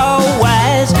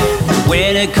style-wise.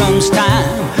 When it comes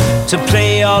time to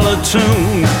play all a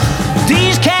tune,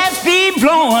 these cats be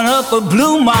blowing up a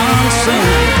blue monsoon.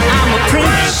 I'm a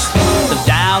prince of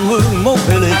downward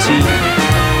mobility.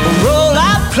 The role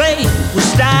I play with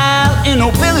style and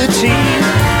nobility.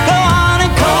 Go on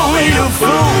and call me a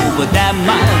fool, but that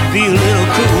might be a little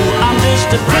cool. I'm just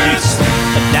a prince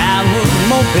of downward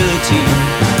mobility.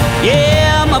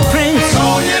 Yeah, I'm a prince.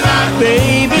 No, you're not,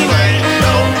 baby. You ain't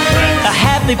no prince. A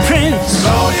happy prince.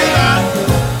 No, you're not.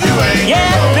 You ain't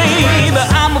yeah, no baby,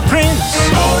 prince. I'm a prince.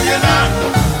 No, you're not.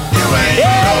 You ain't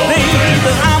yeah, no baby,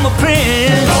 prince. I'm a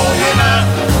prince. No, you're not.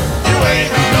 You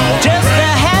ain't no just prince.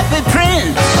 A happy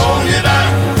prince. No, you're not.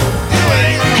 You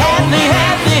ain't happy, no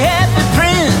happy, happy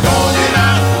prince. No, you're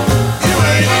not. You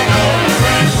ain't no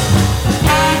prince.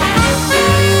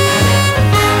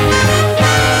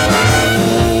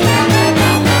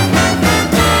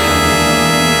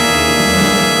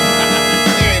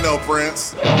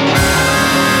 Prince.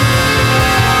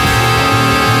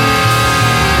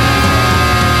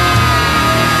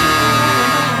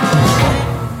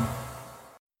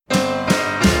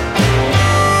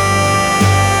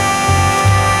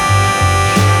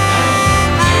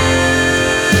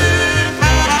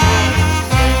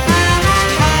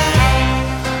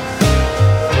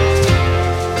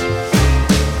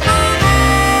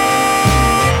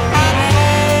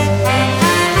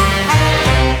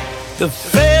 The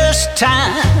first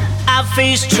time I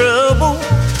faced trouble,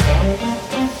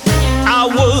 I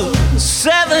was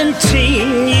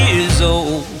 17 years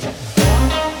old.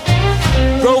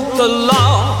 Broke the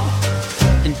law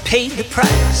and paid the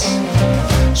price.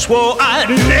 Swore I'd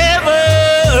never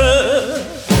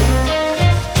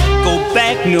go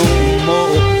back no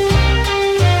more.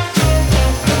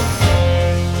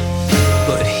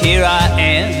 But here I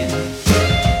am,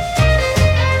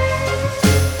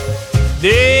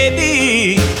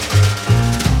 baby,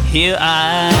 here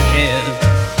I am.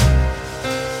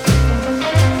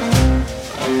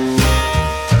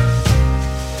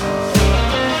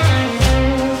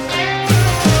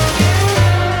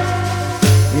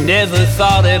 Never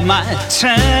thought it might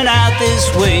turn out this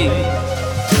way.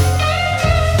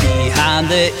 Behind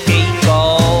the 8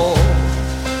 ball,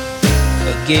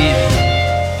 again.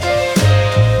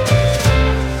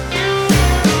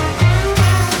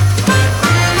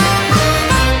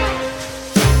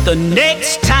 The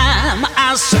next time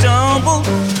I stumbled,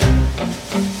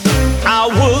 I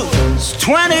was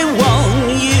 21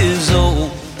 years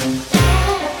old.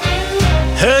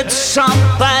 Hurt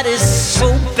somebody so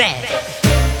bad,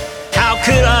 how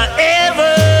could I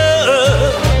ever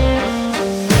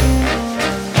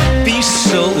be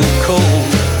so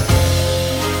cold?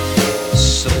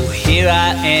 So here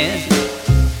I am,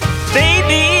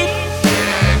 baby,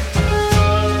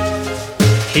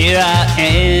 here I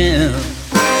am.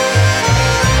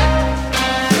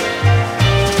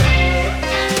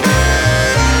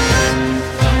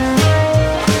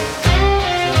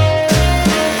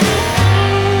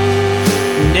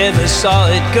 Never saw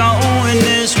it going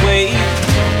this way.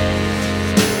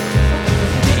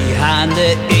 Behind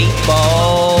the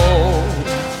 8-ball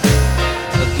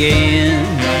again.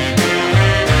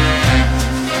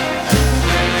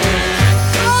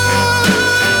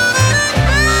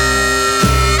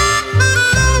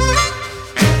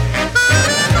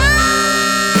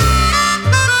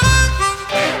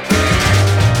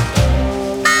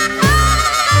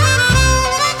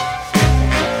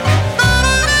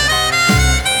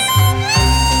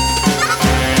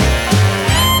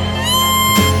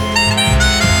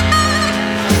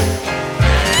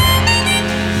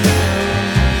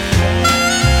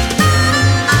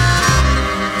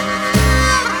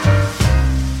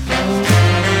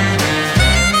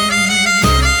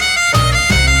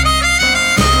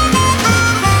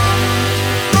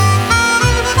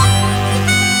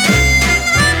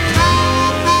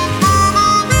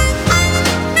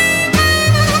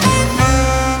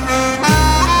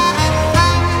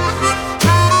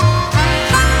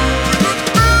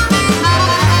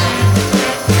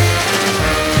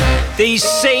 They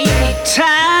say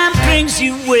time brings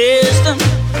you wisdom.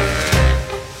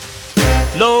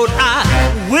 Lord, I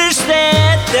wish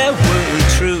that were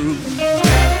true.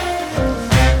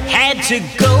 Had to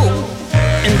go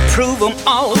and prove them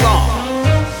all wrong.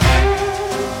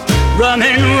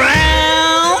 Running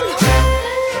round,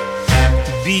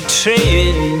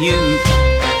 betraying you.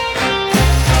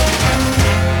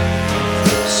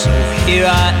 So here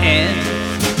I am.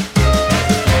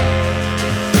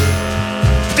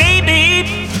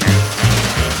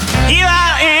 Here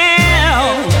I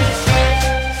am.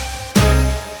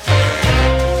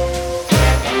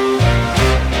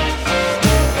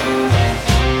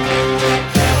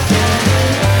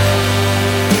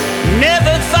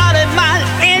 Never thought it might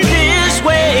end this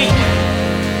way.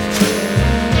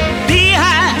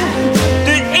 Behind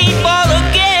the 8-ball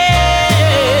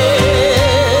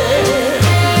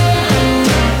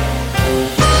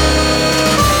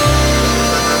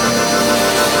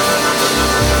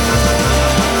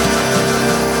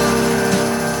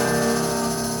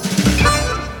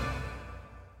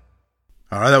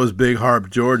All right, that was Big Harp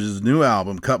George's new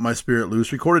album, Cut My Spirit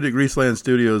Loose, recorded at Greaseland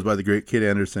Studios by the great Kid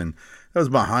Anderson. That was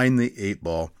Behind the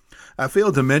 8-Ball. I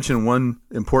failed to mention one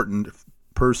important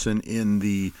person in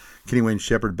the Kenny Wayne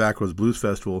Shepherd Backwoods Blues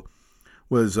Festival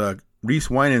was Reese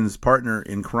Winans' partner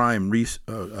in crime,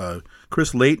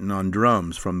 Chris Layton on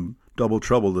drums from Double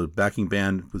Trouble, the backing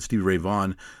band with Stevie Ray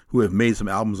Vaughan, who have made some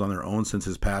albums on their own since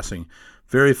his passing.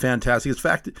 Very fantastic. In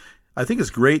fact, I think it's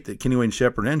great that Kenny Wayne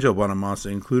Shepherd and Joe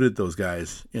Bonamassa included those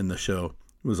guys in the show.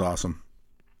 It was awesome.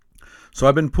 So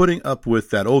I've been putting up with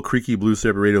that old creaky Blues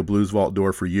Therapy Radio Blues Vault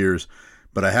door for years,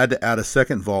 but I had to add a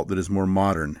second vault that is more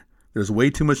modern. There's way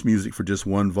too much music for just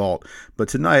one vault. But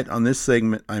tonight on this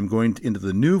segment, I'm going into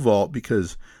the new vault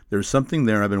because there's something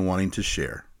there I've been wanting to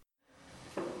share.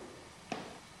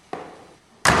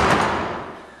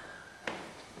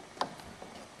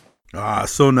 Ah,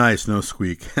 so nice, no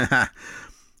squeak.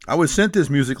 I was sent this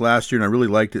music last year and I really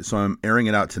liked it, so I'm airing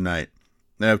it out tonight.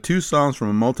 I have two songs from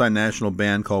a multinational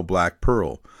band called Black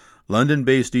Pearl.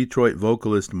 London-based Detroit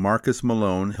vocalist Marcus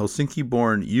Malone,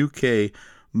 Helsinki-born UK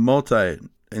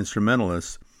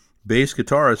multi-instrumentalist, bass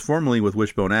guitarist formerly with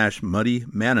Wishbone Ash, Muddy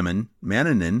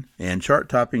Manninen, and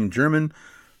chart-topping German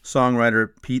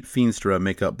songwriter Pete Feenstra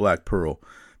make up Black Pearl.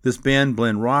 This band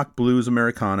blend rock, blues,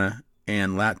 Americana,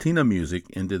 and Latina music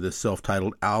into this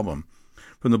self-titled album.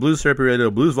 From the Blues Therapy Radio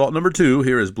Blues Vault number 2,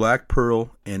 here is Black Pearl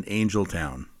and Angel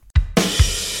Town.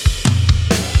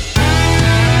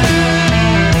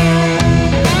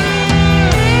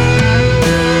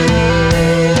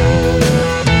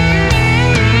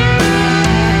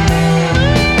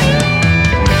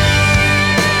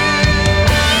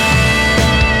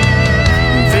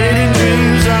 Fading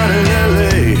dreams out in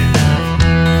LA,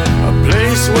 a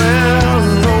place where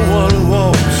no one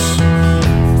walks.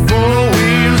 4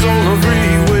 wheels on the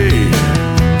freeway,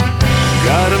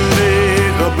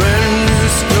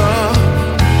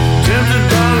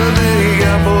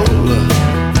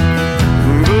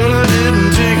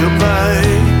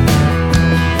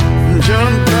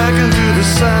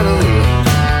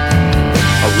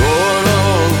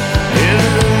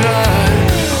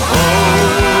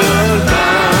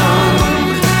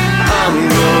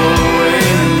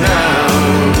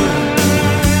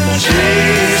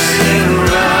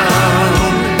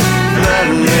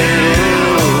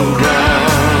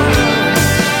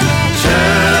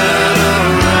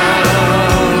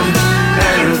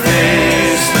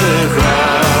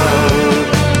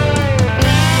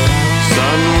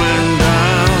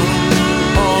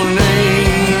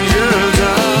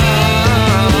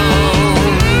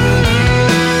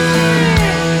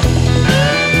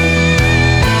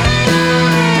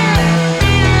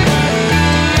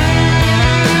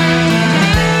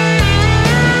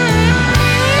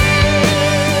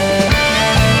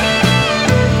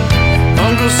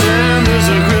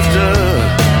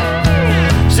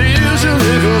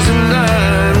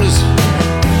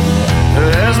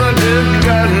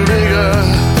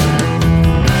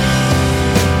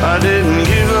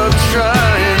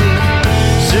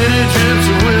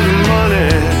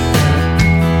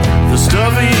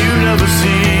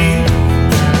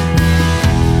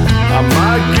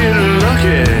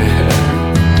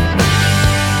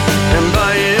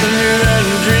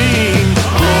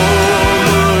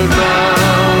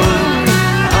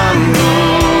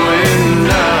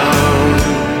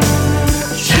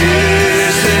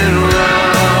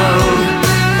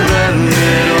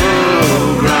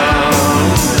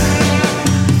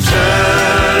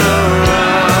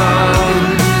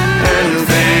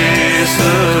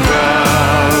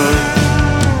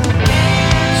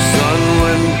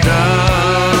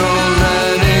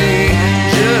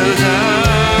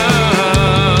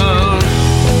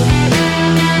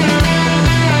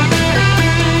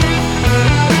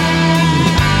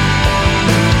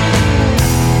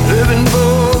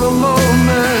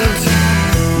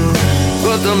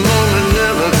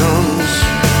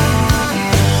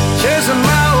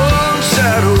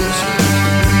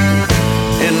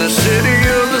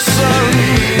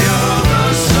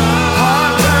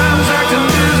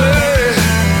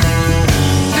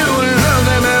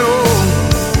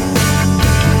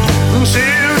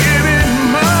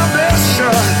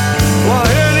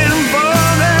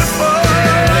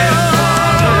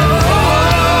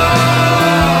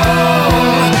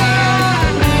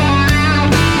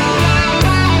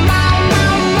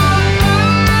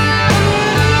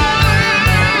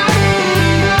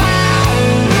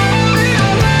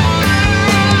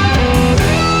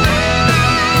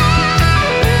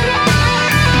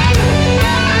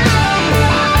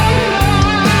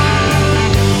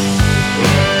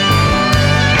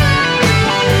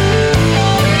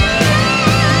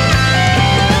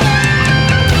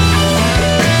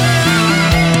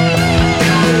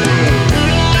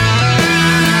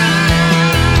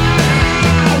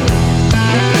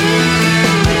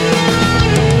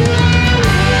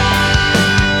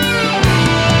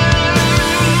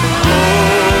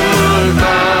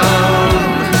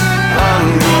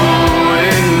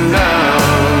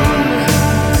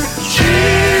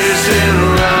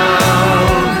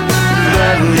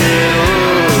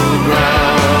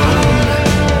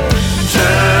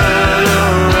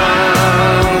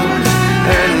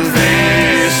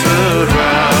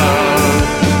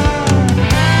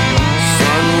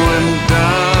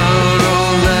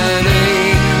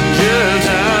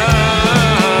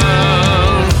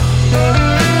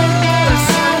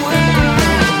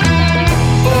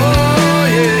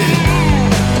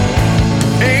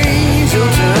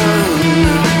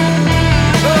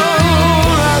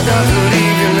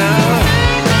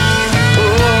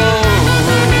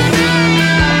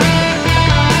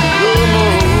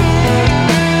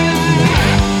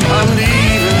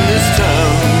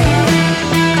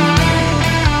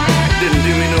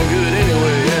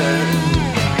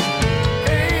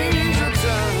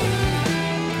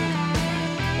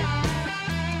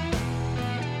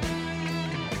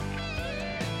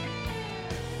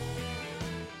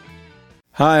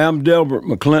 Hi, I'm Delbert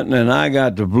McClinton, and I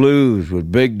got the blues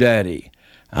with Big Daddy.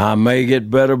 I may get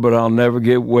better, but I'll never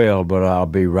get well, but I'll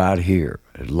be right here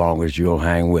as long as you'll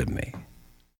hang with me.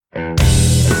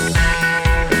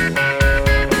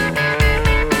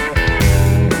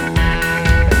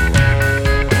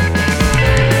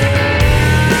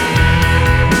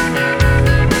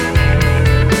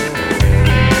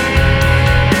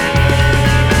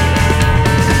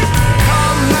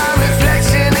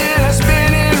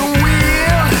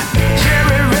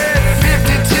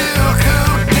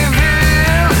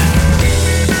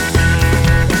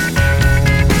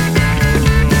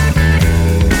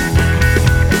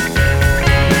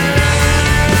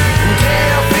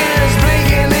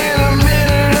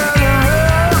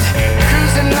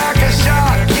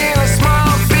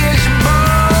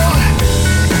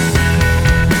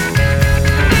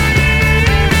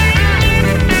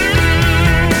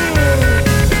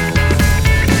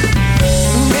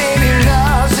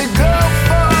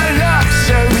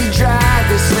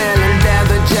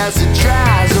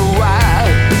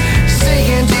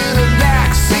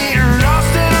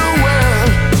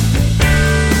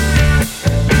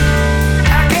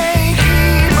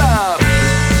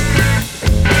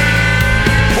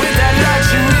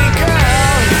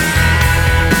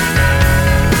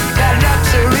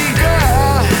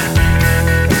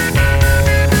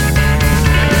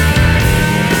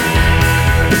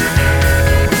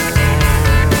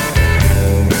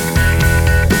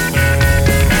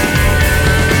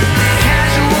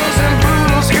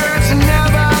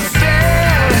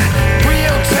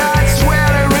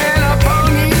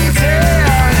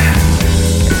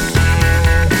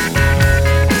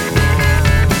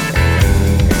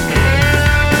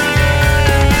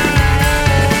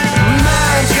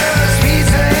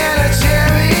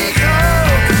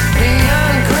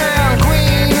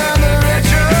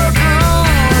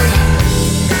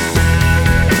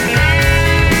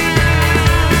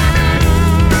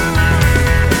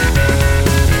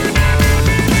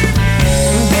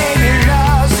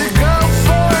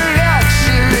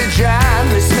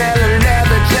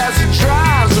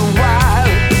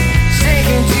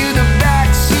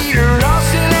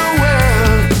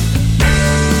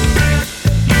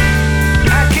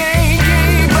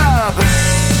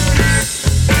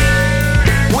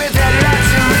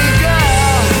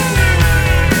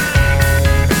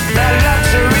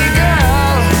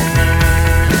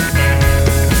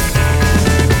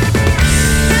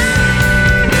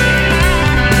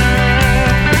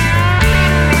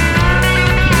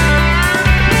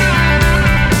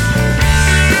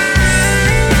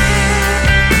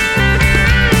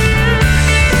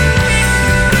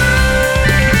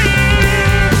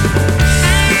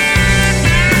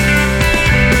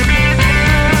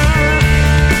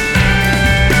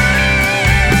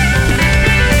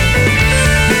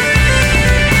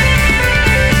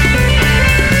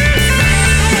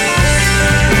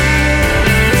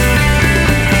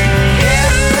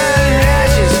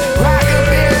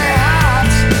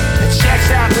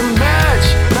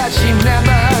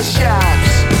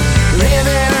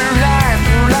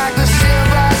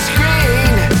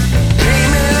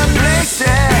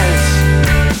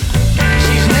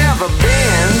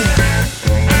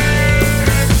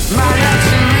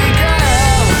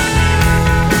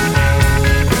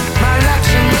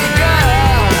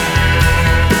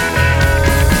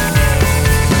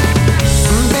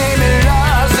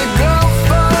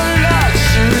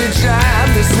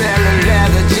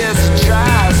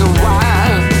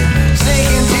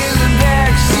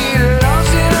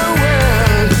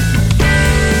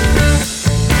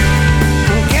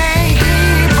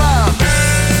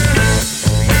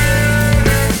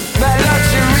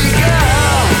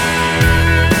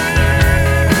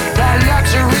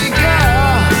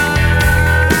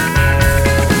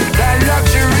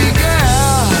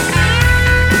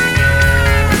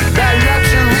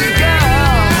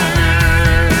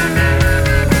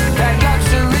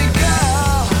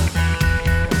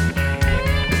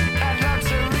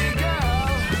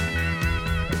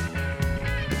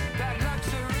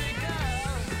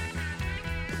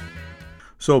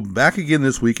 So back again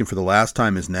this week and for the last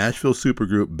time is Nashville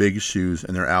supergroup Big Shoes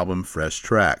and their album Fresh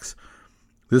Tracks.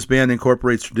 This band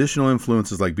incorporates traditional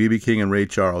influences like B.B. King and Ray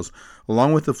Charles,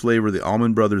 along with the flavor of the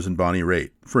Allman Brothers and Bonnie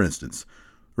Raitt. For instance,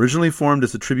 originally formed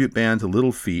as a tribute band to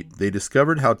Little Feat, they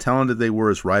discovered how talented they were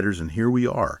as writers, and here we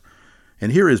are.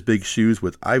 And here is Big Shoes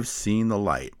with I've Seen the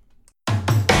Light.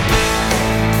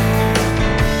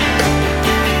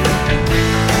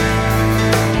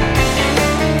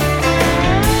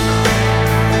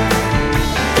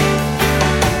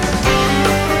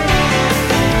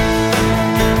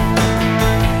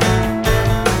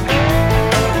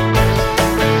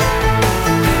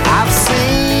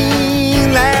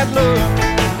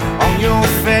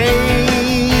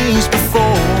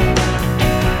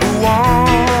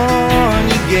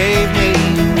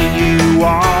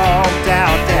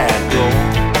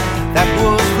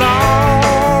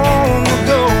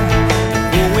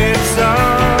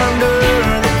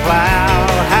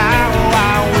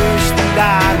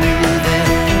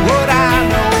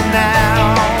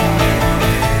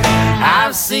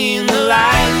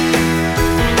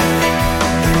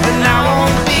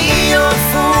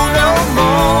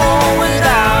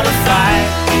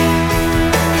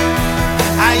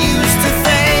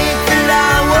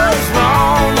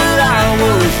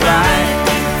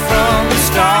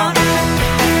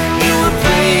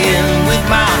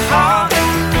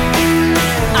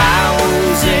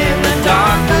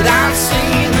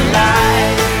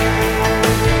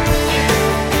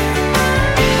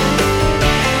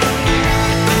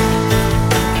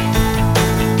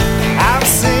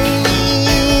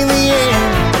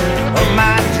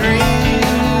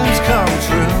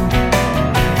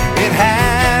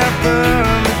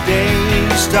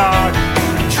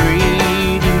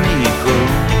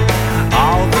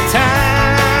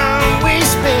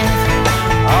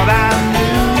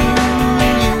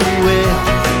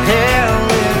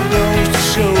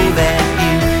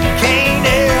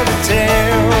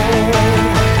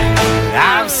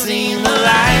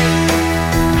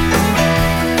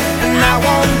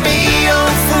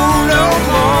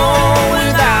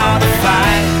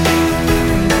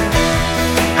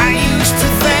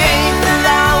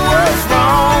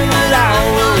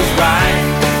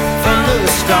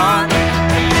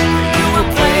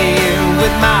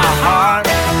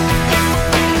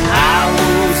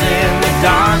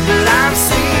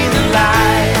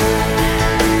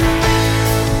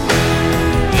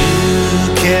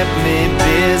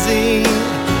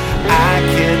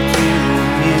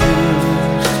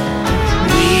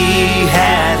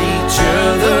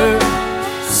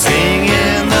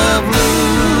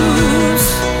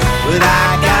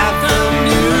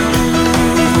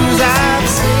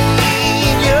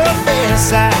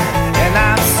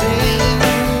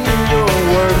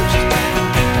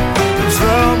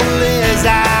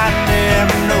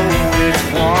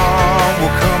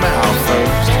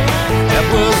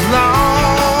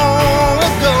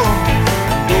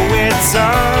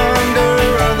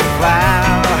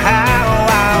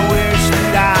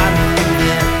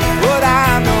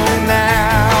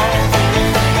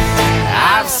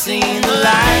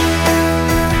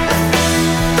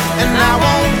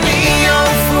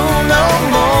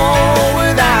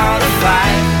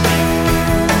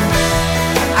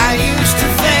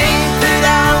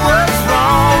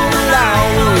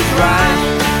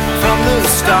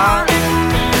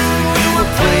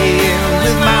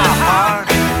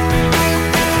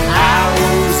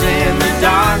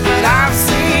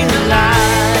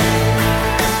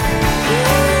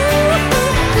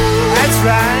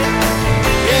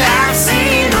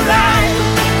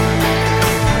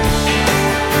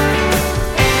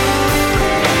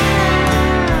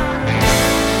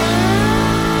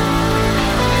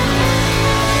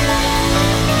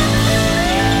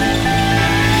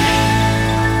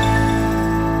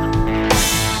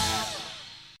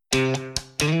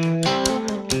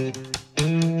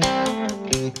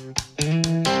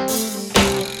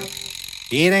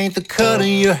 It ain't the cut of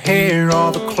your hair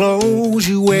or the clothes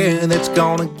you wear that's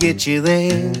gonna get you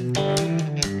there.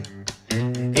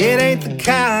 It ain't the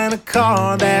kind of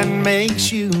car that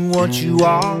makes you what you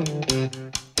are.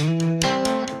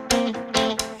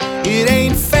 It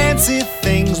ain't fancy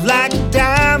things like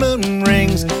diamond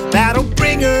rings that'll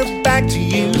bring her back to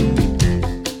you.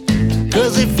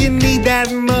 'Cause if you need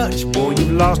that much, boy,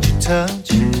 you've lost your touch,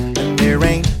 and there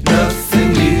ain't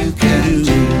nothing you can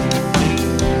do.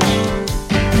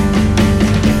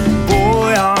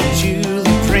 Boy, aren't you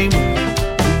the dreamer?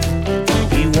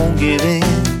 You won't give in.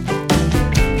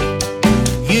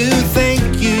 You think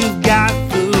you've got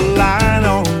the line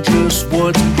on just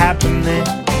what's happening.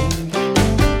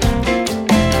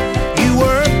 You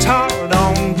were taught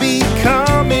on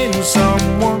becoming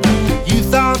someone you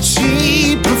thought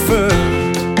she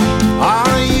preferred.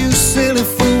 Are you silly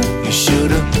fool? You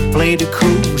should have played it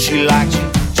cool. She liked you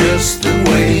just the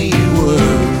way you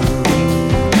were.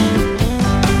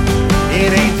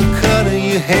 It ain't the cut of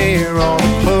your hair or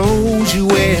the clothes you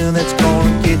wear that's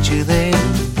gonna get you there.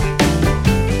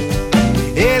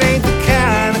 It ain't the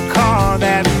kind of car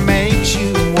that makes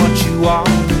you what you are.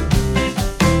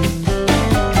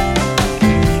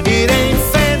 It ain't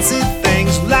fancy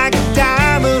things like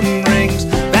diamond rings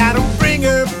that'll bring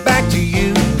her back to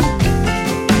you.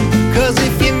 'Cause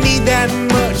if you need that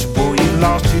much, boy, you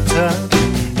lost your touch,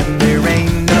 and there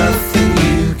ain't nothing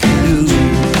you can do.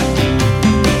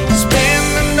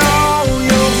 Spending all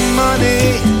your money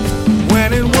when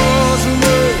it wasn't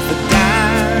worth a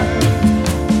dime.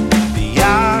 The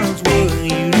odds were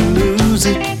you'd lose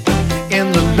it in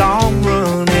the long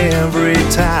run every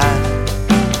time.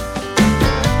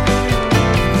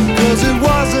 'Cause it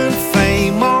wasn't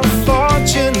fame or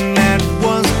fortune that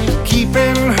was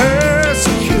keeping her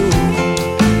secure.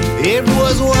 It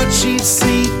was what she'd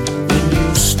see when you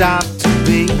stopped to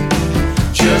be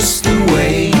just the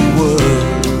way you were.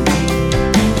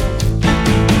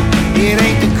 It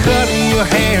ain't the cut of your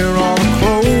hair or the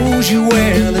clothes you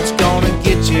wear that's gonna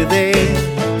get you there.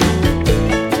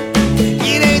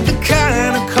 It ain't the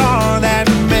kind of car that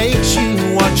makes you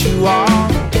what you are.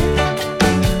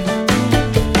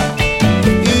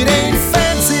 It ain't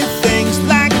fancy things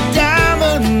like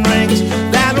diamond rings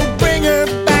that'll bring her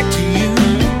back to you.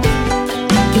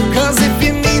 'Cause if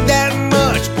you need that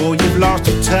much, boy, you've lost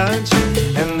your touch,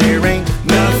 and there ain't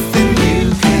nothing you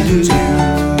can do.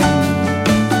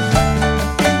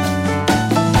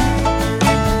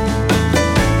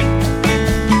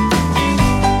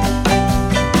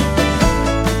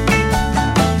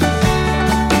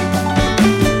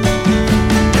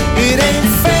 It ain't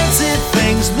fancy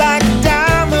things like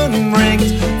diamond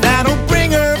rings that'll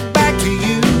bring her back to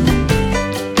you.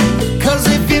 'Cause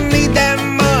if you need that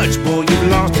much, boy, you've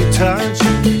lost your touch,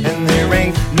 and there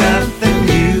ain't nothing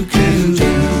you can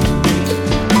do.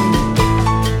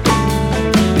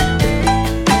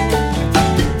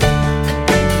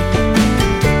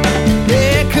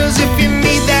 Yeah, 'cause if you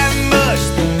need that much,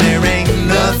 then there ain't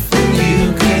nothing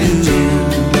you can do.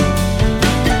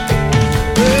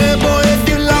 Yeah, boy, if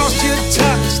you lost your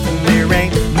touch, then there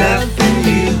ain't nothing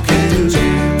you can do.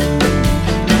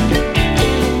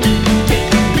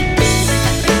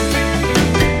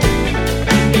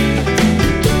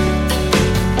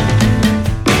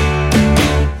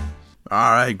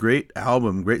 All right, great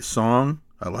album, great song.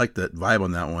 I like that vibe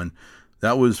on that one.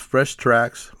 That was fresh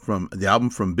tracks from the album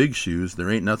from Big Shoes. There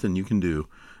Ain't Nothing You Can Do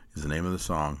is the name of the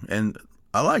song. And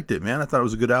I liked it, man. I thought it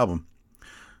was a good album.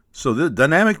 So the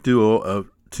dynamic duo of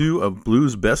two of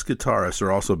blues' best guitarists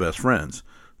are also best friends.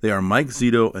 They are Mike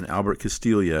Zito and Albert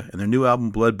Castiglia, and their new album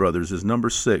Blood Brothers is number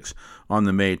 6 on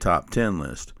the May Top 10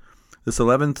 list. This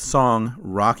 11th song,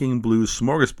 Rocking Blues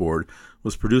Smorgasbord,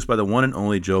 was produced by the one and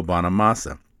only Joe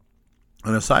Bonamassa.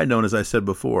 On a side note, as I said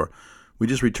before, we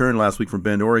just returned last week from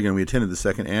Bend, Oregon. We attended the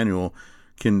second annual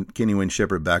Kenny Wayne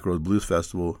Shepherd Backroads Blues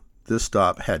Festival. This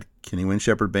stop had Kenny Wayne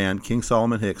Shepherd Band, King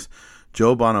Solomon Hicks,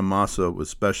 Joe Bonamassa with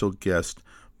special guest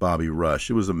Bobby Rush.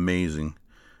 It was amazing.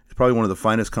 It's probably one of the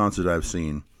finest concerts I've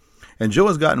seen. And Joe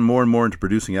has gotten more and more into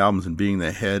producing albums and being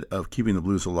the head of Keeping the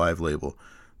Blues Alive label.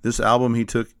 This album, he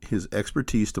took his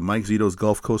expertise to Mike Zito's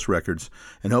Gulf Coast Records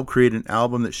and helped create an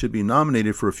album that should be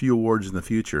nominated for a few awards in the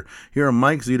future. Here are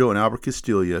Mike Zito and Albert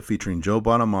Castiglia featuring Joe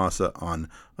Bonamassa on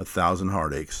 1,000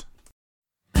 Heartaches.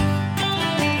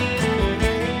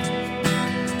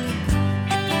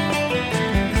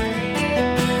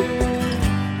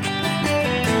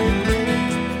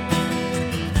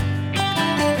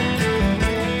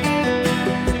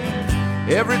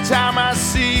 Every time I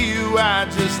see you, I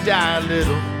just die a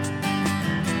little.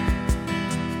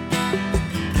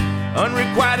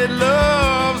 Unrequited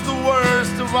love's the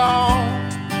worst of all.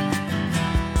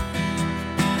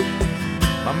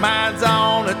 My mind's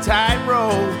on a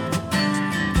tightrope,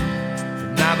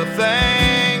 not a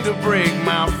thing to break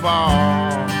my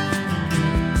fall.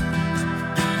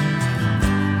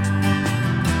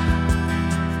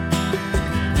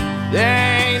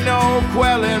 There ain't no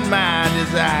quelling my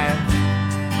desire,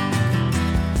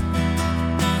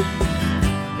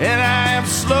 and I am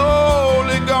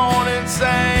slowly going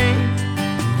insane.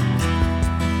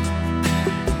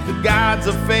 The gods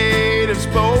of fate have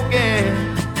spoken,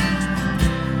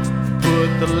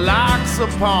 put the locks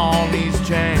upon these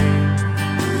chains.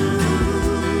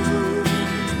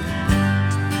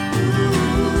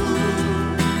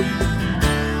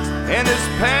 And this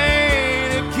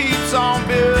pain, it keeps on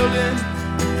building.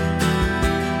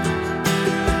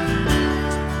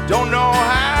 Don't know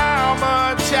how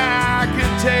much I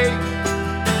can take.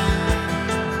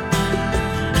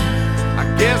 I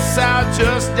guess I'll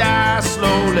just die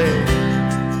slowly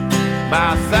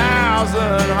by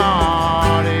 1,000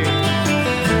 heartaches.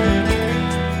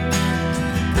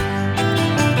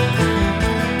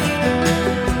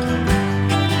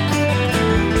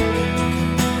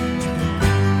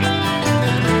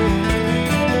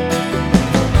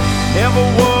 Never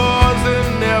was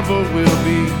and never will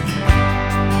be.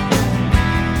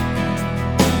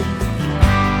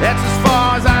 That's as far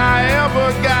as I ever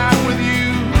got with you.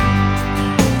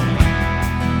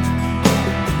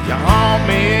 You haunt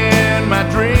me in my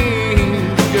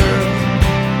dreams, girl,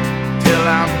 till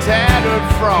I'm tattered,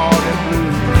 fraud, and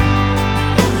blue.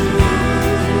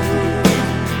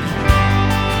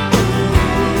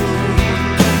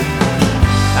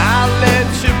 I'll let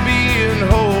you be and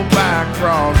hope I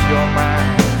cross your mind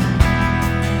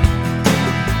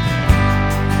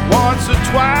once or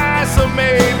twice or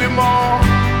maybe more.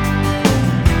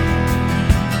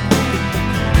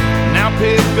 Now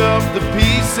pick up the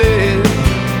pieces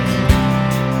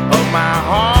of my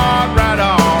heart right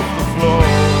off the floor.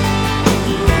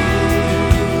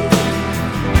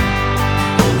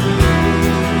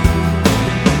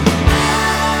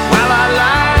 While I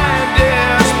lie in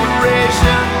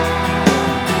desperation,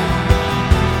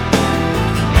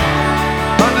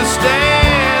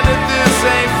 understand that this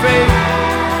ain't fake.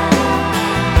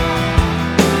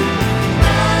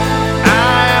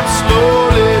 I am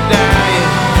slowly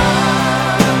dying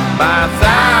by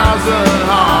 1,000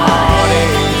 heartaches.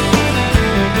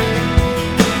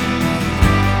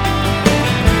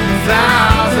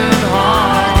 1,000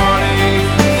 heartaches.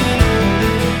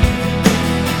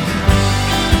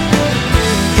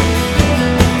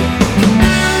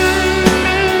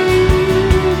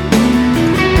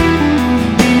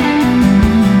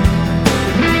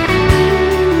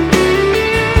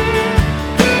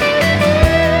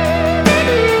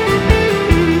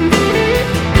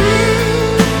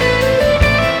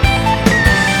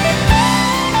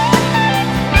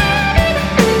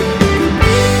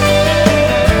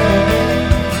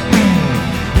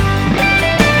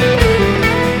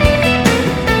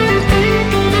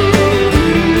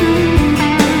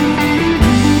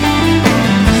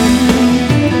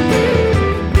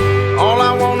 All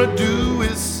I wanna do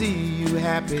is see you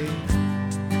happy.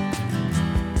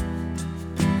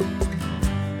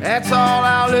 That's all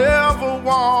I'll ever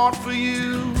want for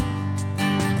you.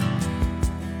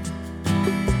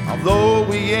 Although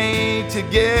we ain't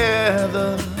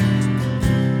together,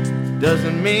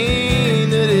 doesn't mean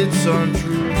that it's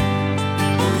untrue.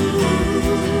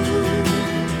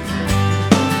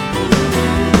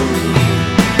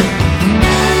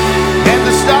 And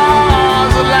the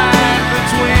stars align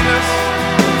between us.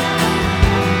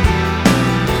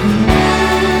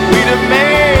 We'd have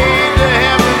made the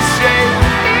heavens shake.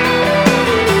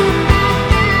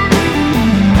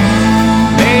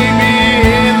 Maybe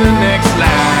in the next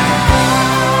life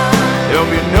there'll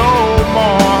be no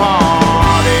more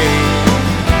heartache.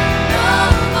 No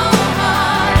more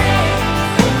heartache.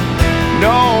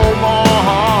 No more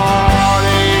heartache.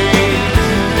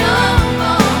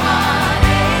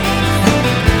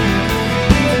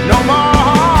 No more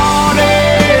heartache.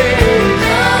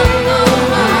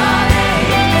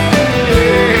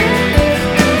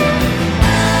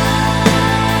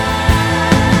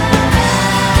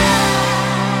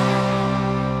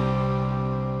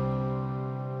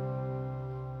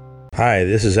 Hi,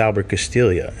 this is Albert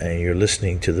Castilla, and you're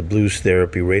listening to the Blues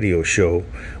Therapy Radio Show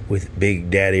with Big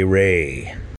Daddy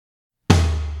Ray.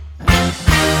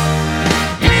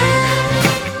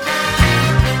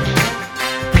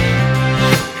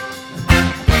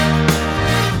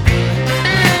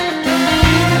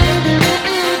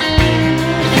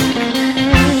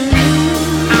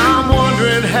 I'm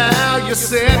wondering how you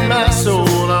set my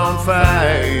soul on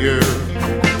fire.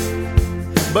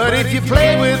 But if you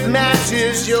play with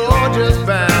matches, you're just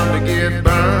bound to get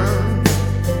burned.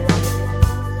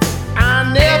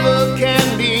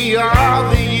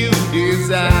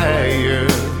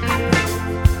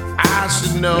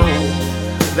 know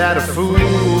that a fool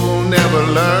never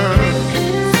learns.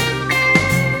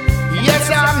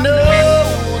 Yes, I know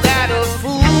that a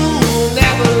fool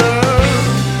never learns.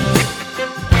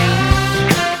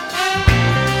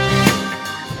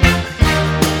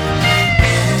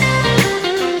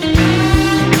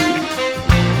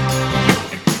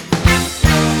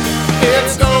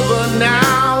 It's over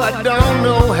now, I don't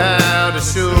know how to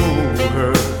show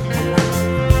her.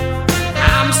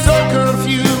 I'm so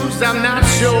confused, I'm not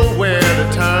sure where to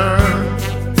turn.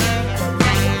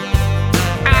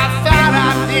 I thought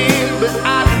I did, but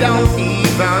I don't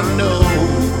even know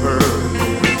her.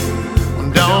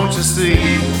 Don't you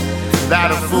see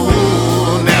that a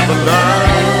fool never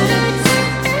learns?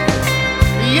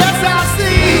 Yes, I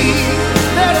see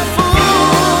that a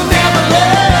fool never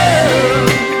learns.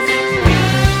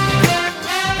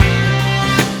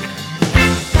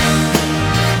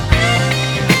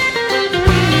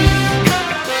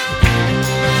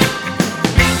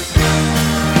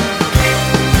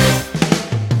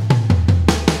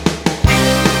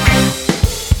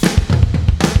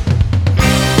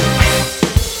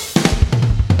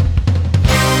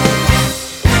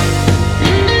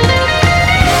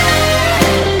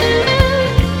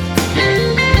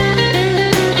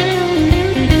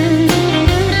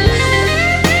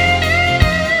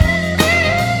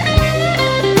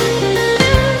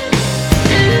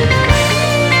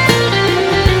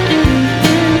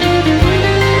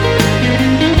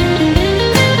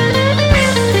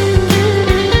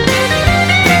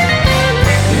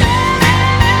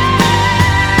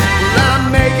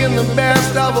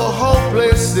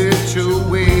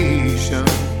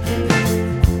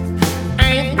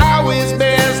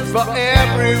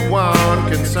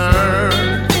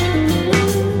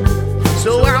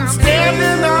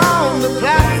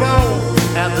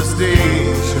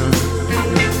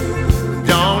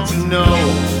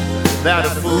 That a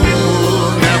fool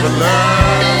never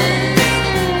learns.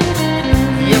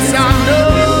 Yes, I know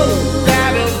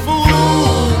that a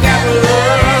fool never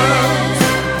learns.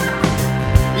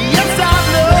 Yes, I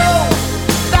know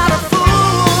that a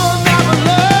fool never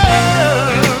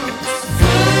learns.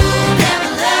 Fool never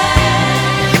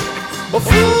learns. A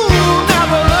fool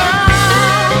never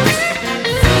learns.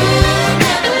 Fool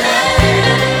never learns.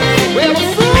 Well, a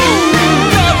fool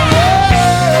never learns.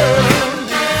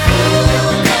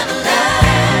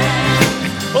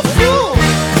 A fool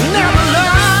never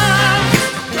learns.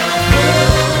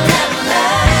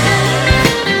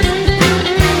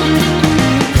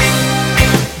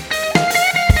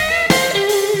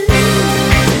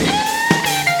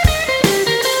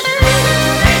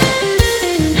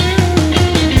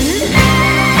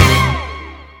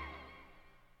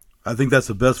 I think that's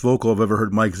the best vocal I've ever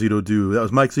heard Mike Zito do. That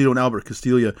was Mike Zito and Albert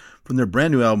Castilla from their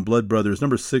brand new album, Blood Brothers,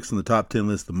 number 6 on the top 10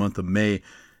 list the month of May,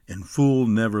 and Fool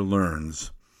Never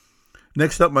Learns.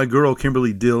 Next up, my girl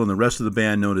Kimberly Dill and the rest of the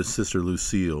band known as Sister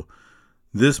Lucille.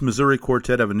 This Missouri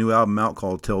quartet have a new album out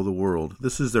called Tell the World.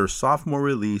 This is their sophomore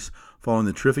release following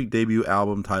the terrific debut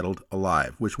album titled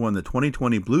Alive, which won the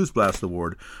 2020 Blues Blast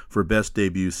Award for Best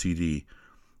Debut CD.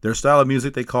 Their style of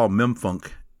music they call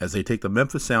Memfunk, as they take the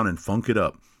Memphis sound and funk it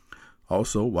up.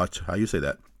 Also, watch how you say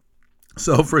that.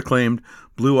 Self-proclaimed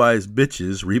Blue Eyes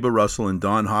Bitches, Reba Russell and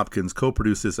Dawn Hopkins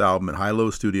co-produced this album at High Low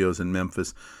Studios in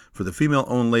Memphis for the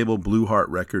female-owned label Blue Heart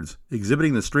Records,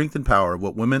 exhibiting the strength and power of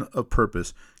what women of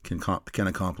purpose can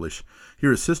accomplish.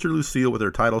 Here is Sister Lucille with her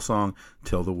title song,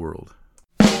 Tell the World.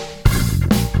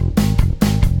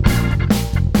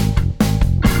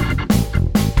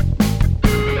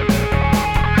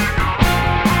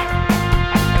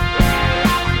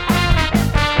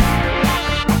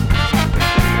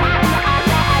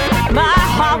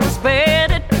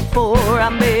 I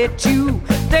met you,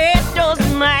 that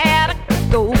doesn't matter,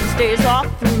 those days are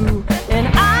through, and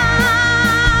I'm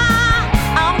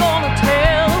gonna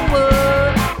tell the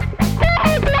world.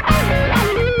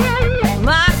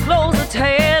 My clothes are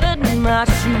tattered and my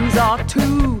shoes are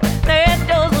too, that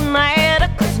doesn't matter,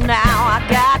 'cause now I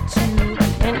got you,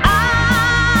 and I'm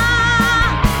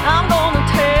gonna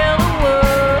tell the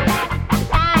world.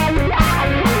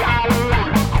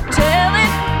 Tell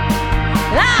it,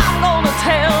 I'm gonna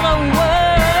tell the world.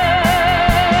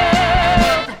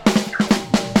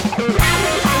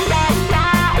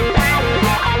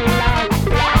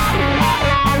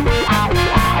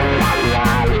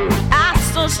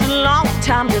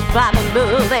 Time to find a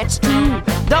love that's true.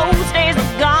 Those days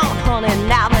are gone, honey,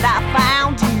 now that I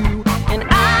found you. And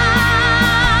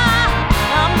I'm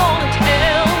gonna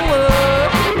tell the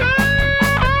world.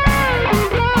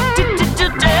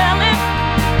 Tell it,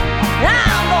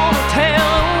 I'm gonna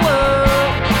tell the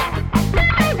world.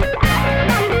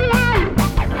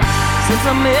 Since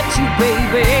I met you,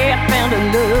 baby, I found a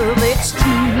love that's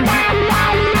true.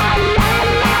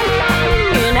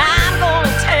 And I'm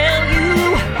gonna tell you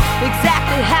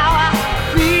exactly how I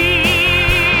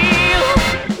feel.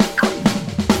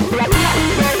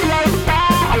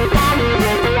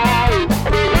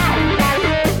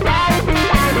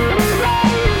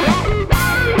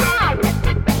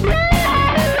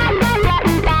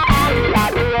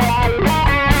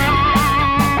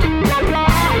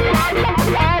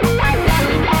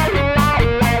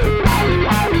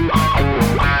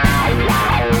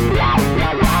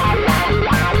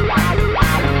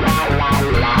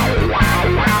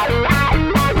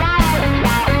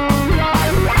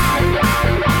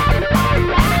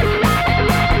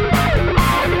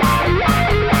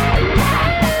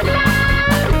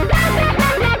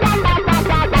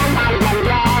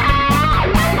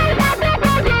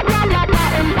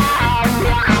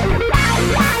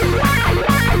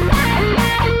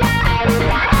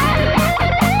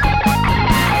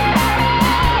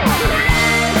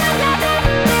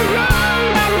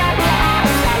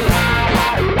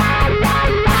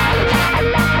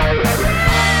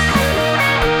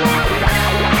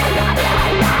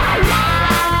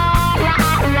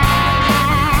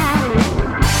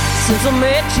 Since I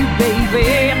met you,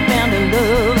 baby, I found a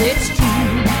love that's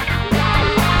true.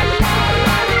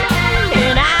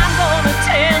 And I'm gonna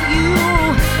tell you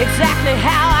exactly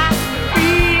how I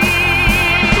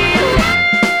feel.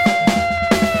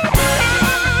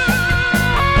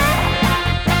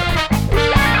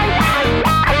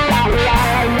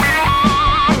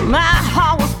 My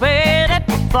heart was better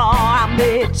before I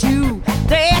met you.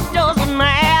 That doesn't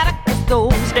matter, 'cause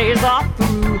those days are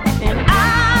through. And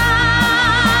I'm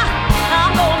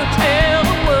gonna tell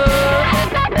the world.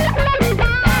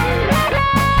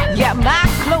 Yeah, my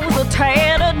clothes are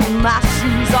tattered and my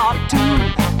shoes are too.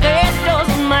 That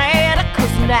doesn't matter,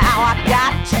 'cause now I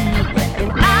got you. And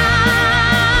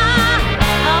I'm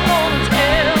gonna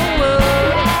tell the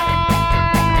world.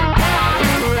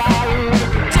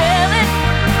 Tell it,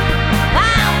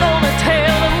 I'm gonna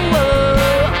tell the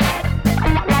world.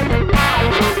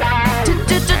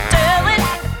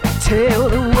 Tell it, tell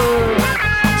the world.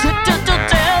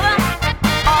 Tell them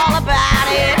all about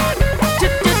it.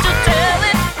 Tell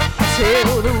it,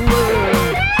 tell the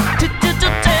world.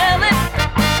 Tell it,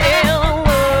 tell the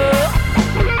world.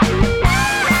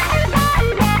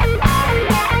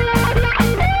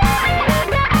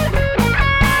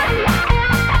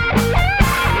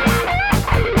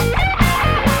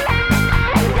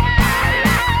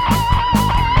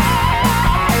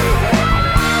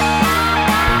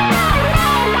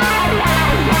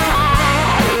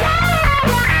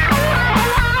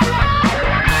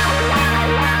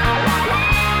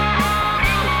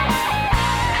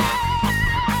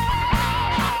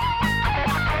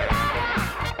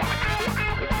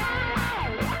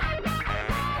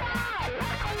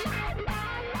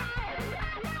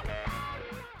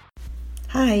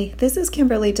 Hi, this is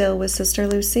Kimberly Dill with Sister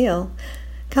Lucille.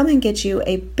 Come and get you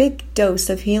a big dose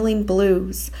of healing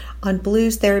blues on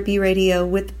Blues Therapy Radio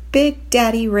with Big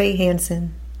Daddy Ray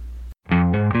Hansen.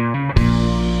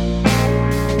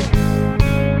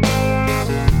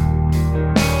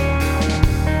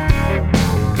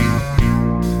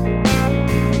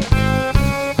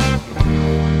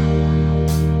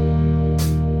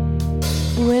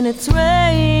 When it's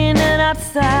raining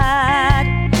outside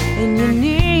and you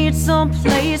need some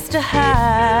place to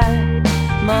hide,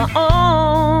 my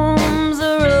arms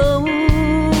are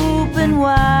open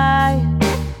wide.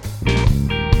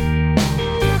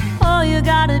 All you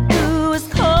gotta do is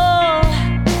call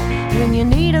when you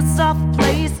need a soft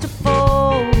place to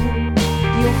fall.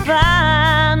 You'll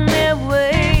find me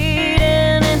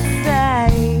waiting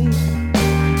inside.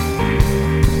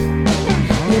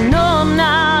 You know I'm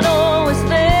not always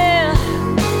there,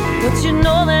 but you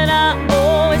know that I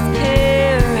always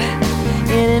care.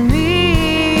 And in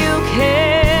me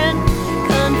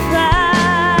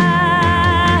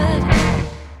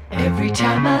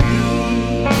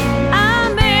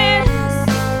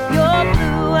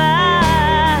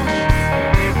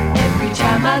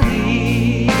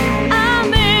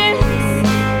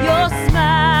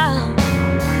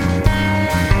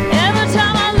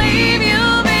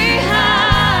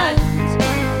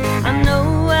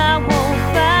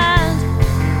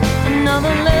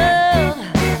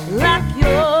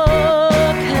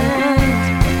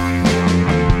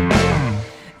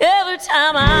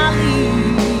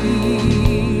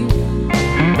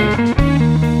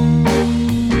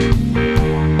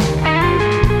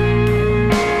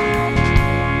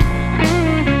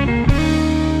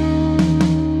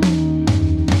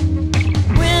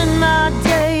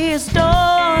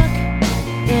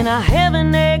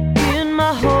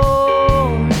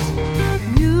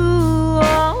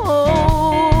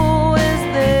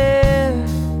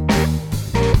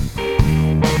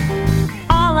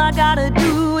gotta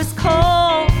do is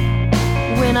call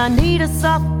when I need a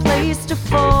soft place to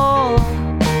fall.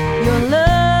 Your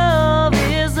love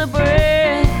is a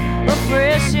breath of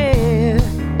fresh air.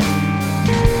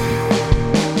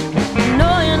 I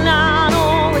know you're not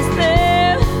always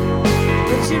there,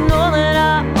 but you know that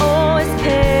I always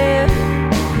care.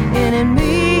 And in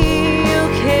me you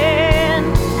can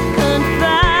confide.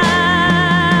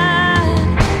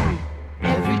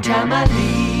 Every time I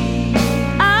leave,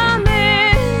 I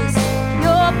miss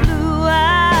your blue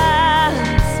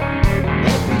eyes.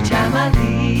 Every time I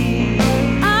leave,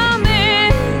 I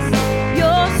miss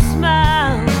your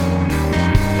smile.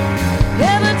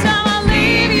 Every time I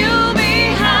leave you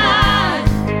behind,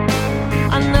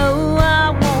 I know I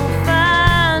won't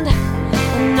find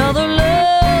another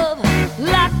love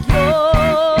like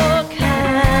your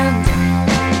kind.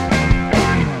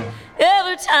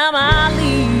 Every time I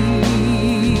leave.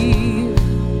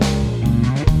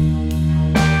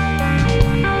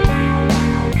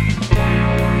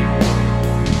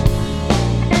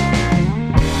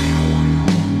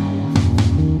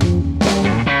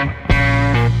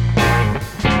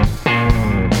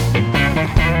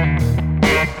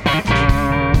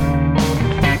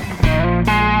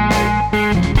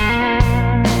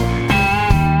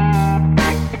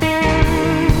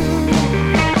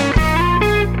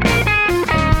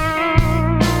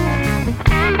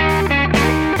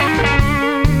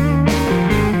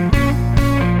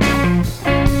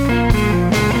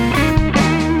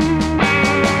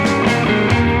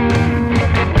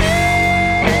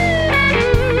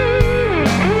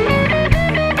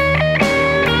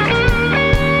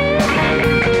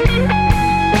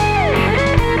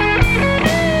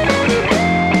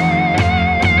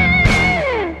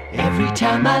 Every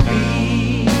time I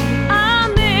leave, I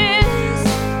miss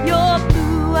your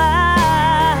blue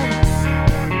eyes.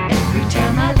 Every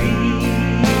time I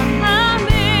leave, I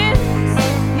miss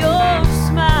your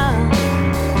smile.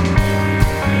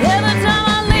 Every time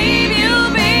I leave you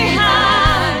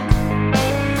behind,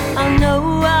 I know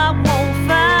I won't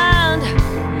find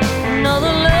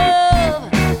another love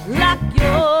like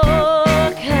your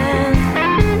kind.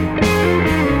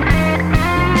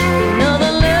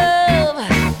 Another love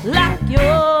like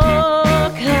your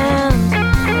kind.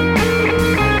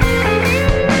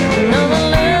 Another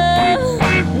love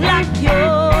like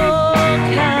your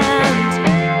kind.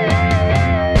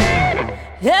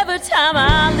 Every time I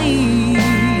leave.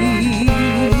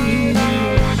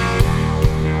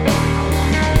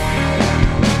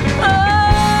 Oh,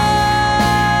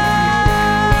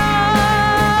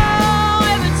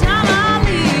 every time I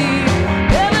leave.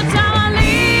 Every time I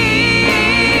leave.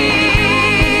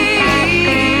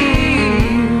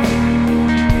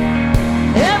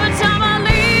 Every time I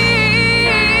leave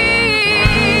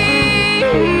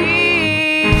you.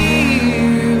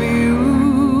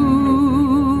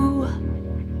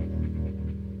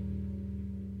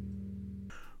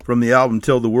 From the album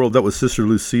Tell the World, that was Sister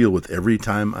Lucille with Every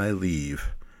Time I Leave.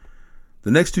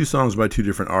 The next two songs are by two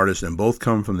different artists, and both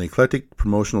come from the eclectic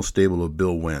promotional stable of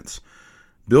Bill Wentz.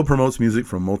 Bill promotes music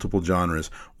from multiple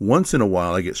genres. Once in a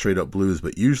while I get straight up blues,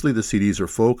 but usually the CDs are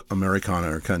folk,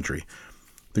 Americana, or country.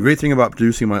 The great thing about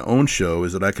producing my own show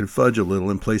is that I can fudge a little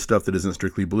and play stuff that isn't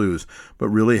strictly blues, but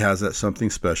really has that something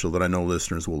special that I know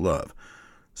listeners will love.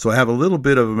 So I have a little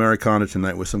bit of Americana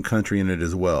tonight with some country in it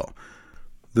as well.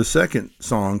 The second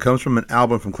song comes from an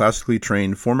album from classically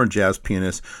trained former jazz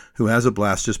pianist who has a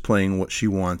blast just playing what she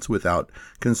wants without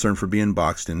concern for being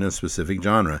boxed into a specific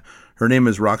genre. Her name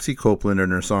is Roxy Copeland,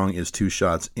 and her song is Two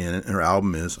Shots In, and her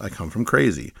album is I Come From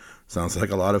Crazy. Sounds like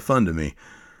a lot of fun to me.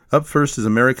 Up first is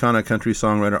Americana country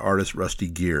songwriter artist Rusty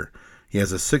Geer. He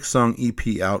has a 6-song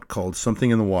EP out called Something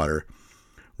in the Water.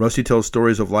 Rusty tells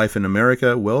stories of life in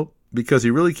America, well, because he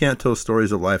really can't tell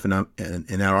stories of life in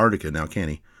Antarctica now, can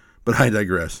he? But I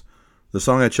digress. The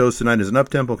song I chose tonight is an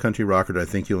up-tempo country rocker that I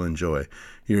think you'll enjoy.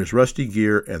 Here's Rusty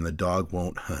Geer and The Dog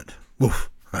Won't Hunt.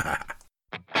 Woof.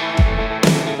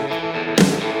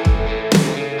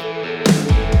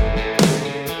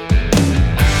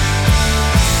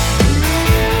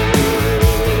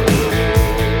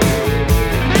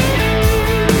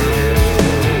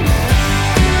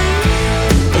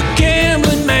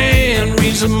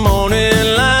 The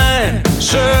morning line,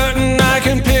 certain I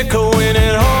can pick a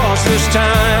winning horse this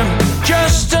time.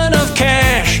 Just enough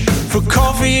cash for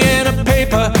coffee and a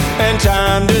paper, and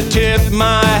time to tip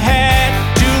my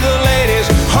hat to the ladies.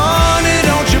 Honey,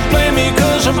 don't you blame me,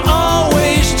 'cause I'm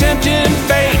always tempting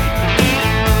fate.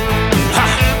 Ha!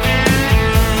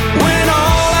 When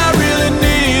all I really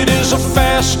need is a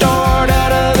fast start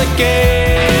out of the gate.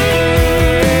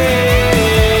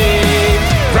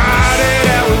 Ride it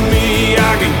out with me,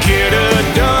 I can get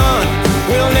it done.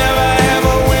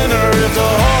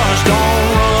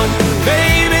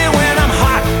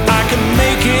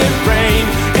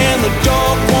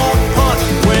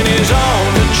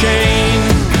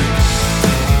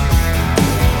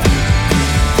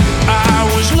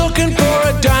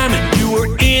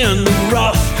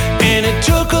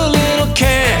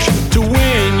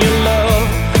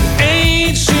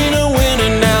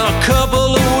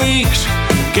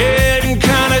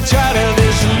 get tired of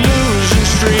this losing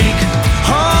streak.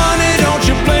 Honey, don't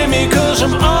you blame me, 'cause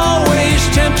I'm always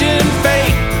tempting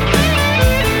fate.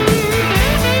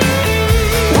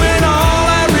 When all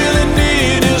I really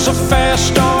need is a fast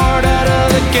start out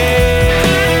of the gate.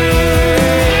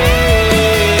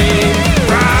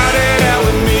 Ride it out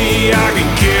with me, I can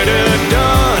get it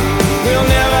done. We'll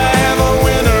never have a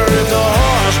winner if the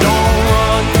horse don't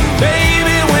run.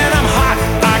 Baby, when I'm hot,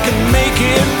 I can make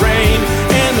it rain,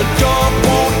 and the dog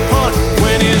won't hunt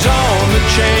when he's on the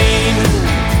chain.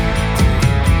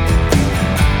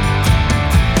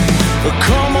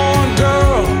 Come on,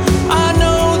 girl, I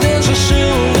know there's a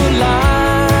silver lining.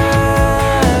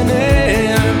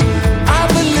 I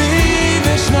believe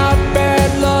it's not bad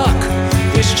luck,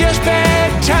 it's just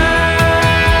bad timing.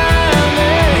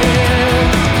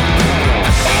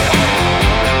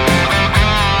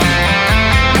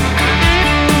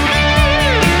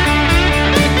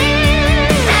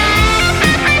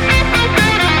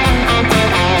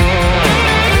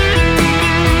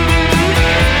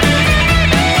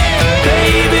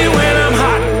 Baby, when I'm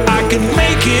hot, I can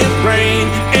make it rain,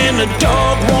 and the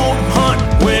dog won't hunt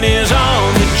when he's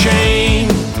on the chain.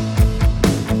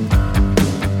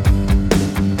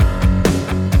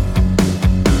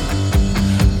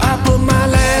 I put my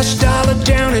last dollar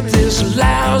down at this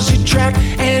lousy track,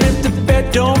 and if the bet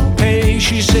don't pay,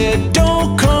 she said,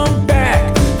 don't come back.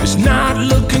 It's not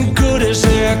looking good as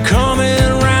they're coming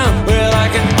around. Well, I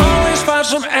can always find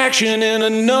some action in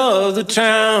another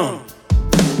town.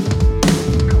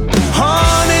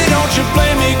 Honey, don't you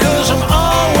blame me, 'cause I'm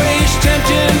always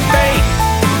tempting fate.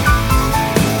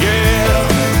 Yeah.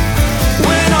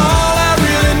 When all I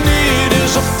really need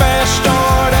is a fast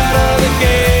start out of the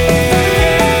gate.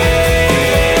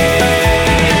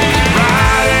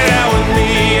 Ride it out with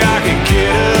me, I can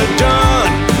get it done.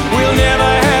 We'll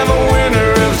never have a winner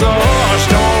if the horse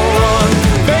don't run.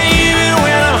 Baby,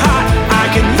 when I'm hot, I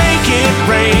can make it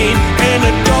rain, and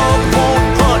the dog won't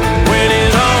hunt when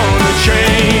he's on the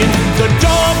chain. The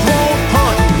dog won't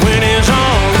hunt when he's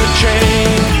on the chain.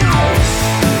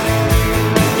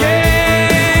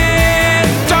 Yeah,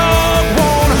 dog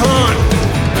won't hunt.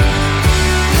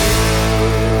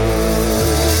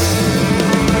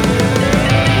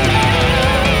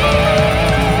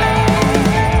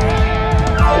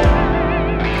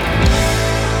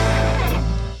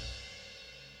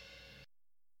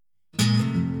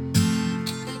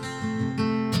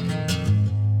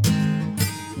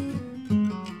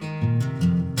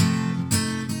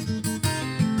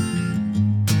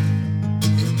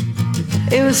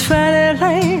 It was Friday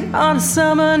late on a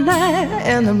summer night,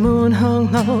 and the moon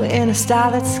hung low in a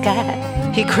starlit sky.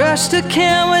 He crushed a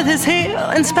can with his heel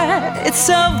and spat, it's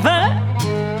so fine.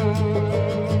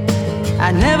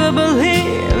 I never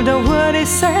believed a word he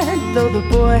said, though the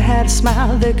boy had a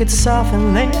smile that could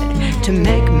soften lead. To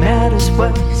make matters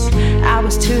worse, I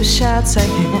was 2 shots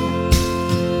ahead.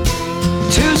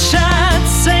 2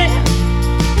 shots in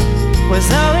was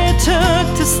all it took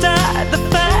to start the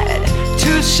fight.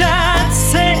 2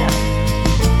 shots in,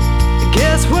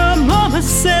 guess what mama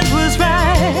said was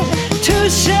right. 2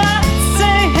 shots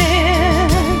in,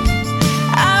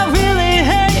 I really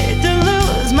hate to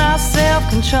lose my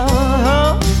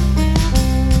self-control.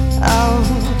 Oh,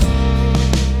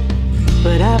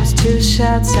 but I was 2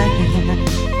 shots ahead.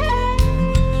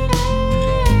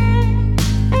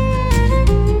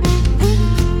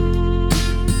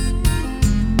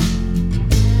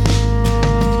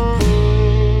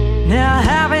 Now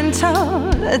having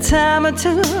told a time or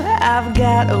two, I've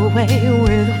got away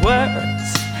with words.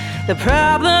 The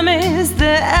problem is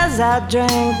that as I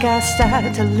drank, I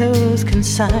started to lose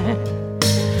concern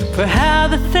for how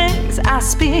the things I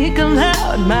speak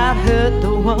aloud might hurt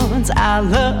the ones I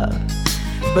love.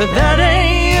 But that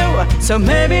ain't you, so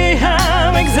maybe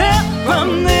I'm exempt from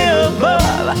the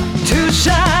above. 2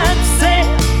 shots in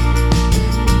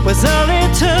was all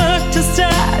it took to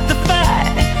start the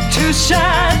fight. 2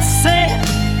 shots in,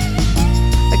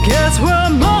 I guess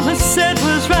what mama said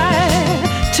was right.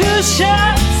 2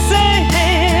 shots in,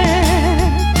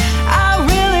 I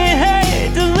really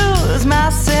hate to lose my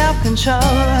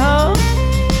self-control.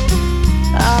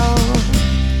 Oh,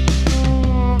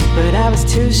 but I was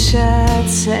 2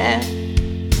 shots in.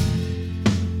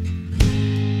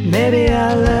 Maybe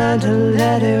I learned to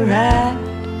let it ride.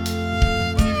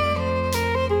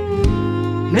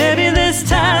 Maybe this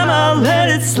time I'll let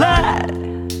it slide.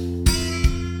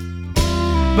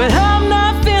 But I'm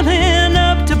not feeling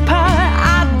up to par.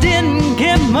 I didn't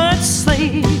get much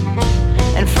sleep,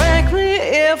 and frankly,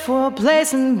 if we're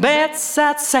placing bets,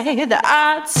 I'd say the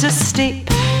odds are steep.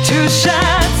 2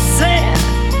 shots in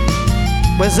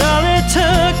was all it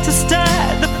took to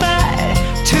start the fight.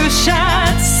 2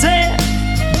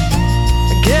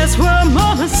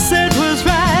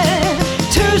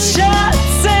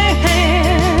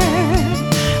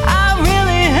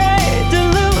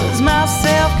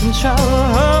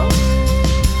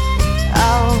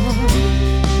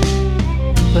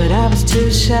 2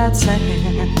 shots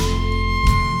in.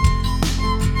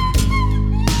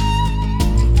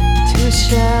 2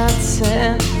 shots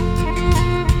in.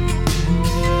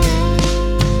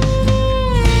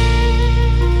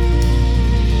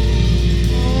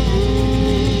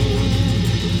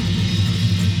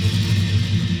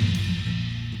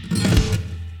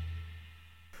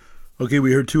 Okay,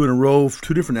 we heard 2 in a row,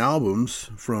 2 different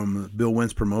albums from Bill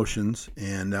Wentz Promotions,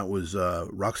 and that was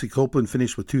Roxy Copeland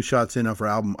finished with 2 shots in off her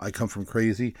album I Come From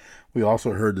Crazy. We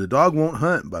also heard The Dog Won't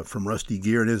Hunt from Rusty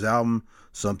Gear and his album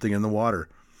Something in the Water.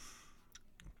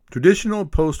 Traditional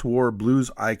post-war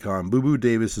blues icon Boo Boo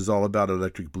Davis is all about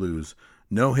electric blues.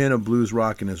 No hint of blues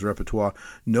rock in his repertoire,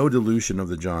 no dilution of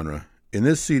the genre. In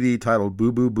this CD titled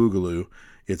Boo Boo Boogaloo,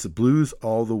 it's blues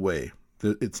all the way.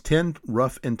 It's 10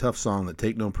 rough and tough songs that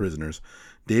take no prisoners.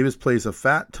 Davis plays a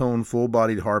fat-toned,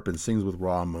 full-bodied harp and sings with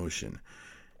raw emotion.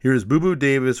 Here is Boo Boo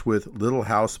Davis with Little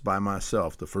House by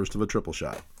Myself, the first of a triple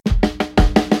shot.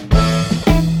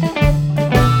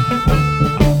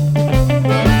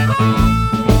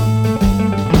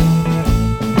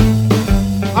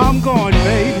 I'm going,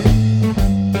 baby,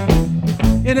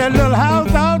 in that little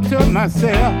house all to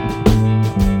myself.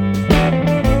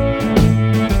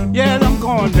 Yes, I'm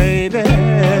going, baby, to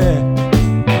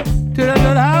that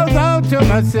little house all to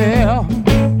myself.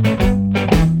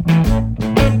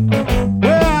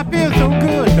 Well, I feel so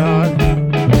good, darling.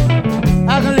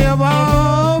 I can live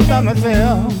all by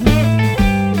myself.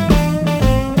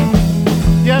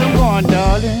 Yes, I'm going,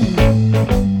 darling,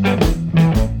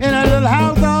 in that little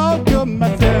house all to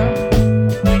myself.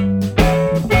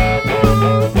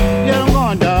 Yes, I'm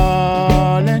going,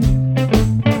 darling,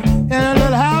 in that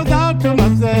little house all to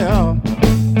myself.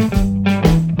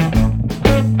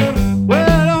 Well,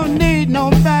 I don't need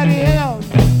nobody else,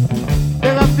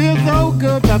 'cause I feel so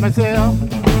good by myself.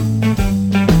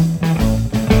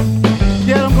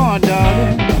 Yeah, I'm going,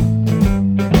 darling,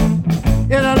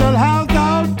 in a little house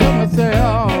all to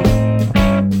myself.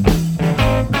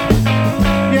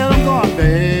 Yeah, I'm going,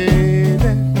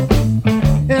 baby,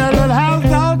 in a little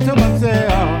house all to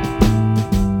myself.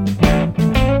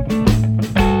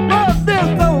 Oh, I feel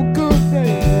so good,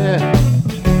 baby,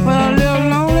 when I live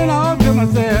alone and all to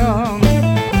myself.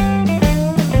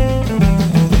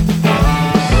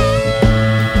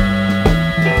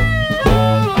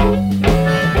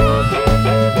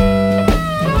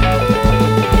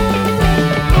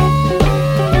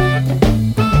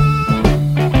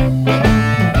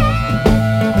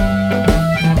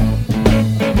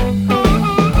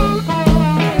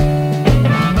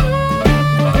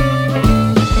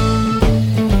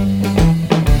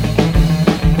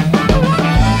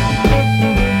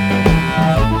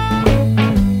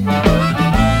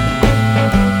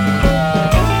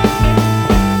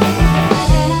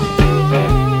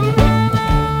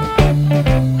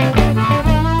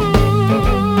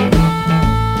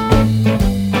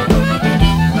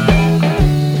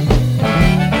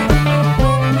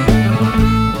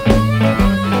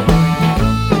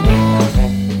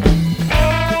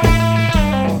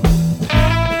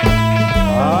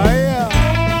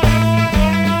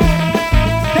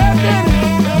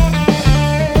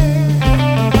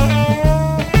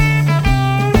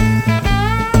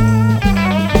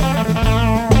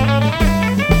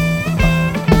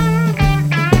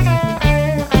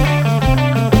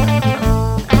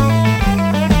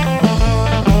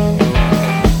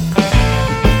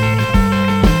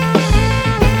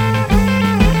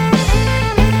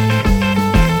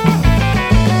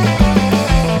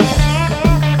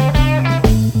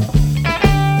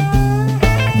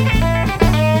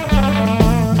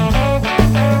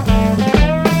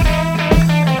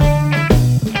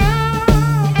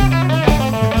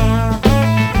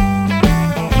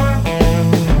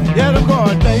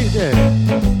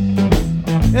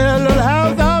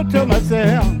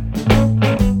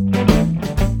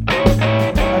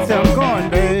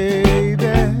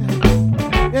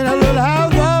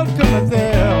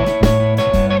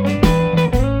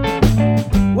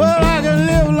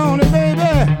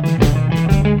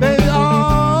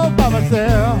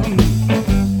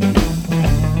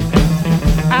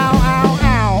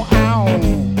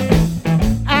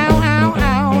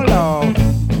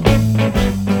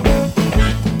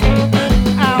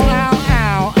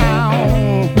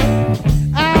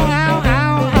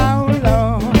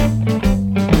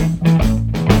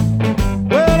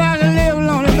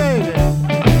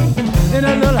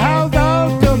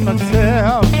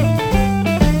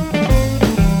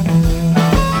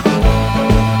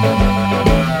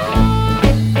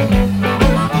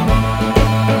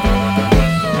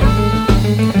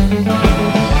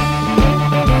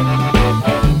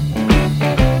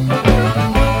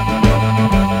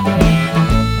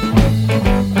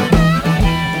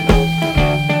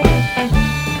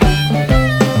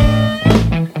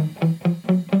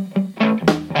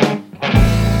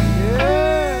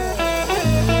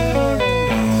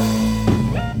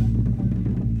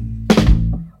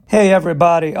 Hey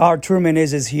everybody, Art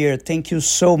Menezes is here. Thank you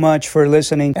so much for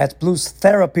listening at Blues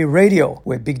Therapy Radio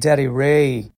with Big Daddy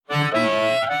Ray.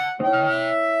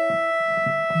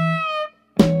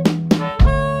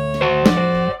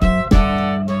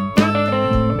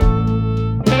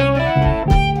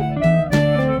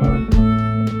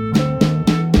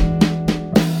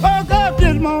 Woke up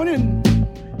this morning,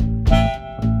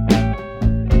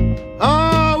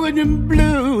 oh, with them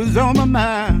blues on my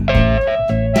mind.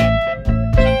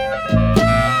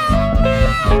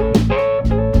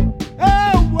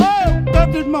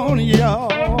 Morning, y'all.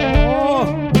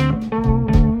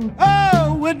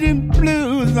 Oh, with them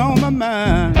blues on my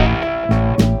mind.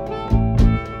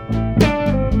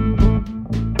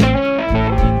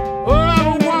 Oh, I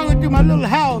was walking through my little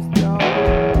house, y'all.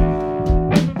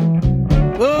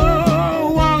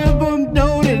 Oh, walking from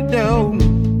door to door.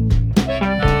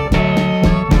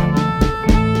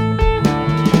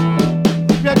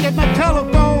 Just at my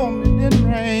telephone, it didn't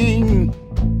ring.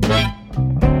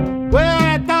 Well,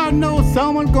 I thought I know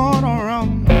someone going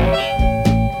around.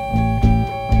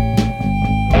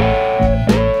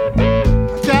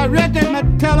 So I read that my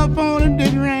telephone and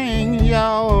didn't ring,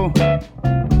 y'all.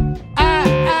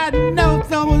 I know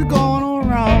someone's going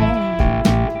around.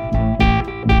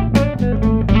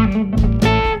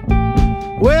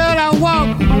 Well, I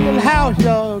walked to my little house,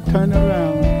 y'all, turned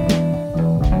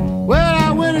around. Well,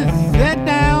 I went and sat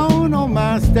down on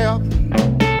my steps.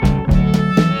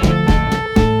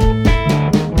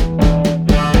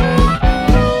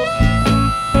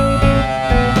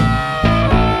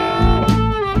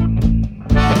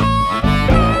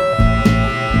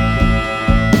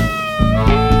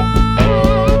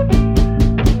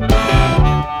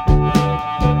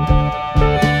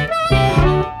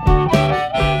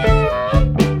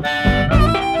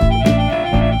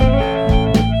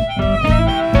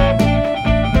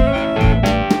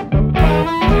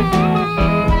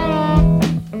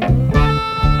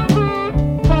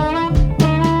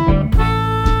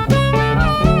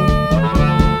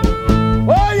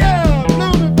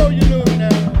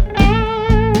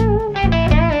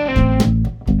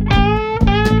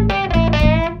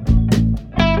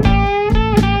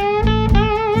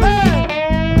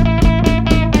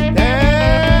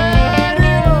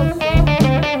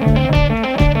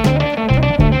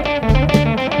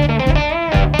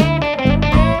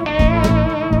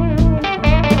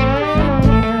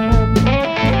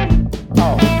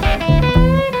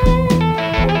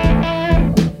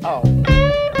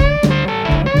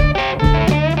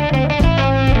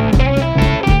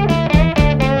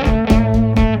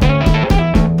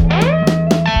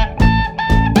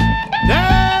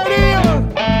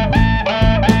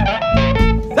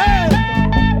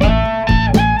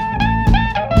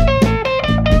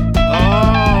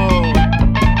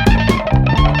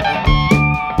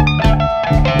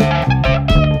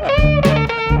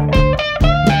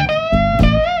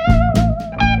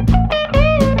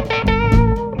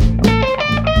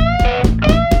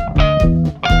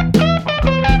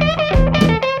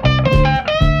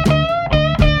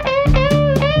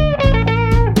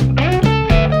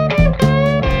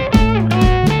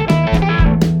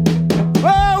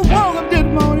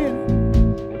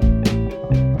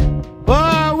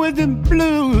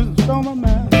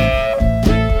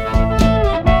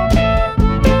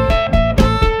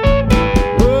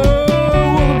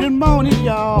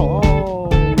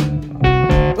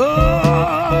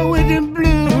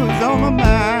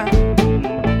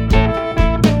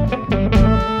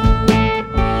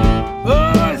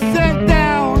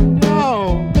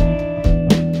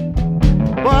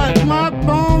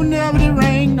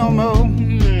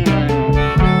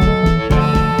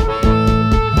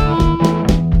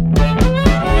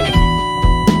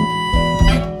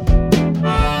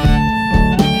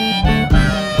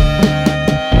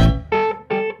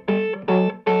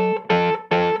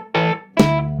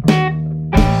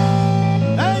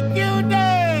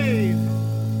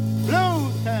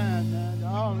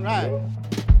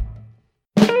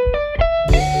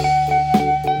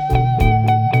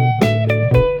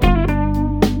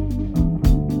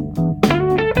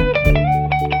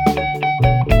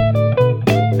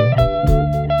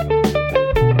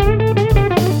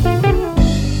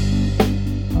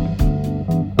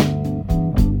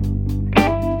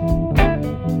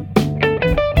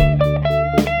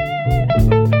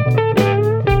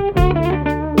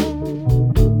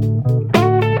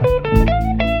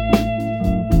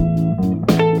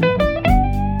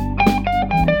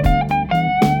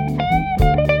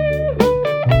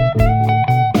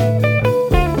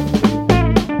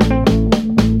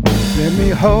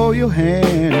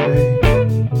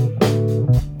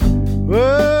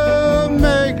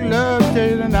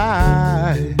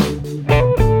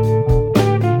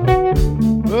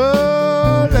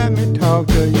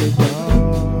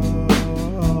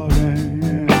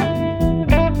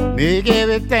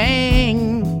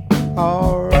 everything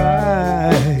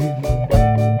alright.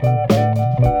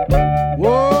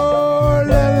 Whoa,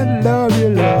 let me love you,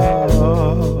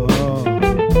 love.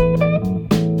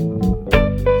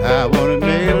 I wanna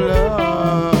make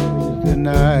love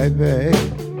tonight, babe.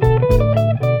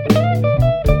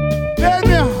 Let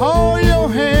me hold your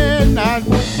hand, not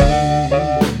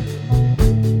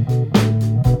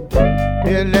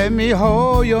yeah, let me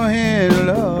hold your hand,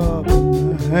 love.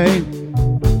 Hey.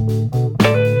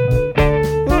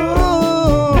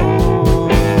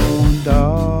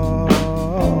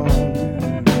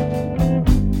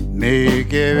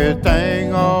 Make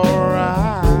everything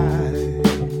alright.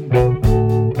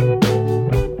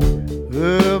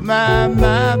 Oh, my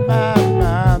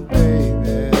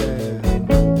baby.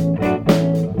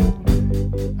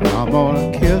 I'm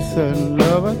gonna kiss and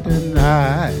love her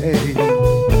tonight.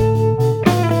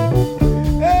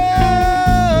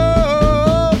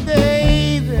 Oh,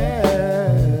 baby.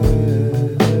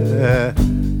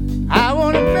 I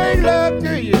wanna make love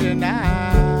to you tonight.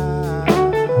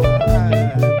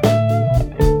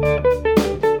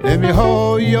 Let me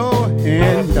hold your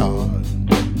hand, darling,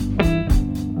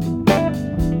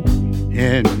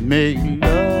 and make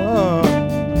love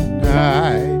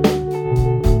tonight.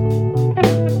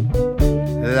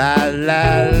 La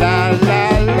la la la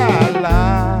la la.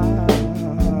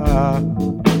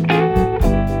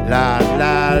 La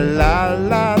la la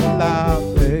la la,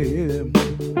 baby.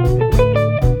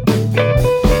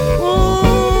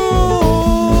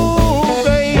 Ooh,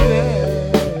 baby.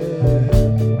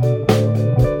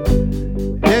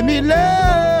 Let me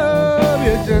love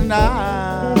you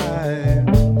tonight.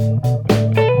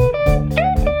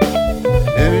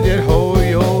 Let me just hold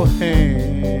your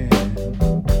hand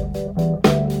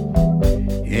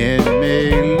and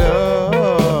make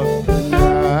love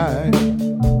tonight.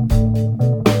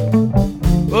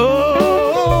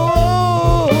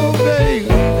 Oh, baby.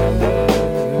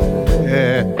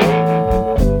 Yeah.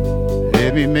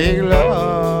 Let me make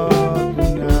love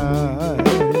tonight.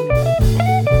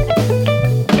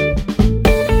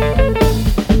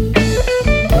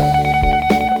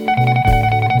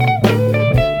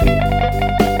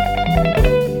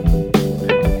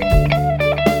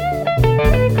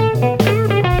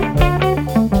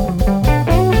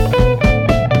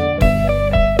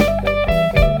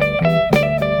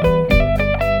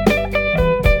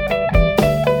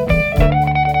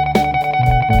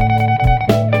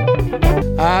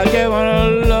 I just wanna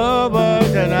love her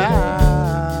tonight.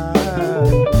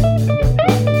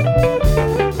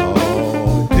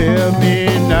 Oh, tell me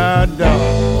now,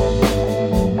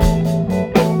 darling,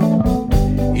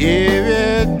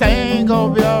 everything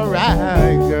gonna be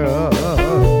alright, girl.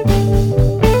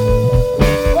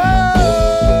 Whoa,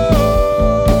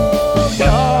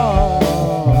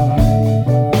 darling,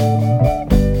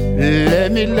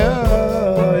 let me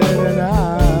love you tonight.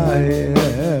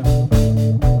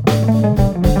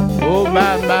 Oh,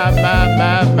 my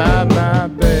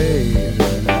baby.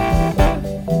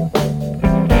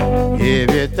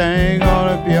 Everything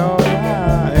gonna be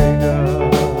alright, girl.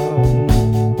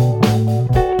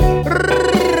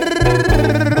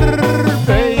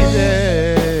 Baby.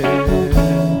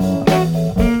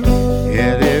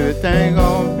 Yeah, everything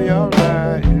gonna be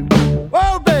alright.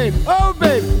 Oh, baby, oh,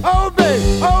 baby, oh,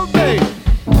 baby, oh, baby.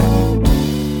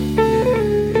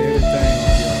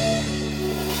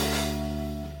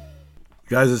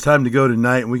 Guys, it's time to go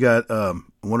tonight, and we got a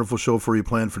wonderful show for you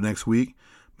planned for next week.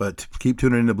 But keep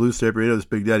tuning in to Blues Therapy Radio. This is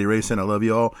Big Daddy Ray saying I love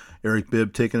you all. Eric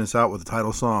Bibb taking us out with the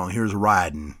title song. Here's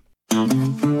Riding.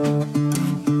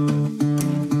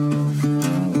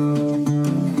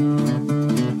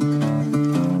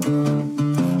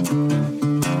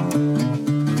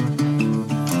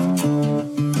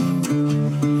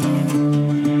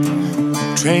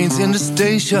 Trains in the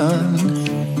station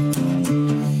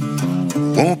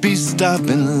won't be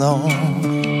stopping long.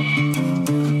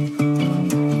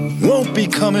 Won't be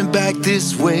coming back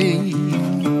this way.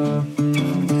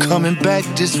 Coming back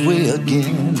this way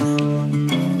again.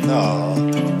 No.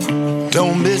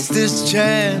 Don't miss this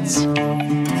chance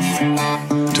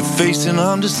to face and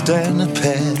understand the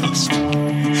past.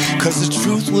 'Cause the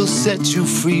truth will set you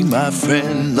free, my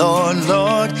friend. Lord,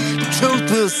 Lord, the truth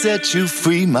will set you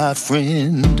free, my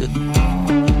friend.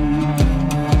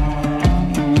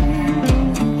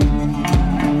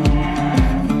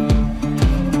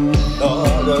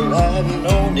 Lord, I'm riding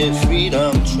on this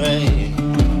freedom train.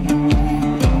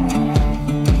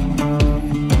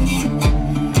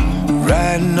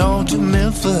 Riding on to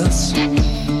Memphis,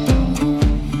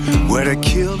 where they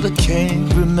killed a king,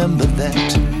 remember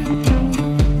that.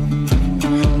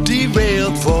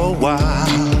 Derailed for a while,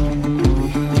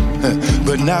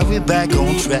 but now we're back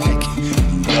on track.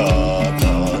 Lord,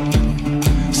 Lord.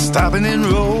 Stopping in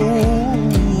Rosewood,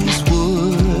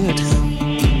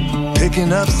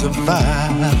 picking up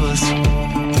survivors.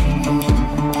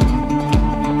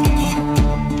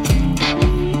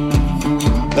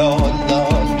 Lord,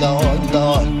 Lord, Lord,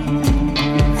 Lord.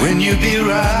 When you be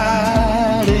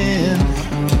riding,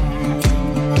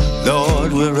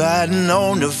 Lord, we're riding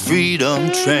on the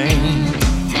freedom train.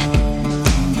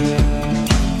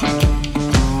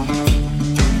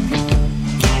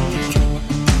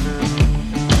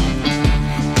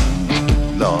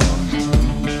 Lord.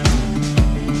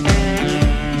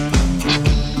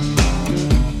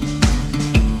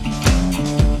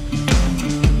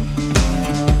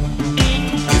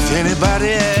 If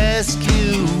anybody asks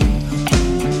you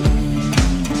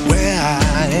where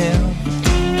I am,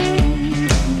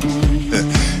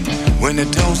 when they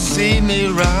don't see me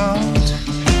round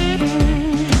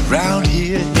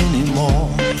here anymore,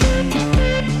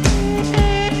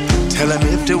 tell them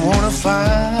if they wanna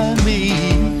find me,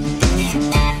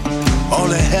 all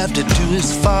they have to do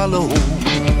is follow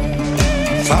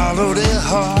their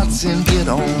hearts and get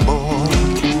on board.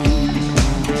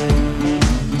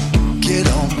 Get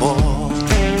on board.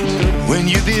 When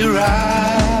you be riding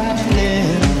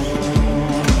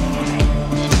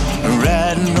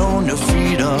on the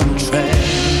freedom train.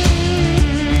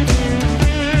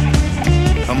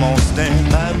 Come on,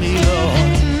 stand by me, Lord.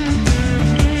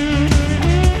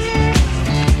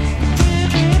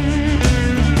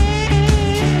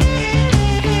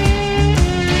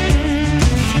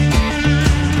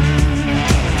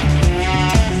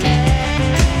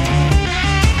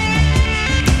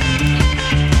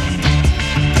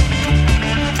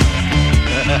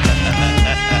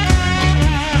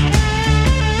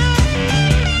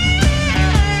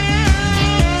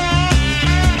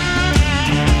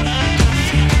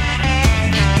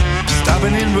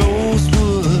 Stopping in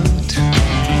Rosewood,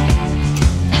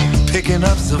 picking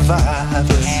up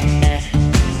survivors.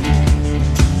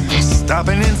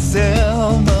 Stopping in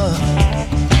Selma,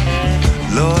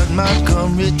 Lord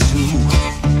Montgomery too.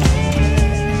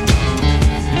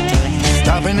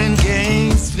 Stopping in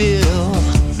Gainesville,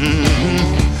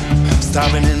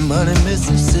 stopping in Money,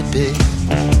 Mississippi.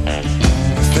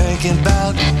 Thinking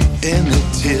about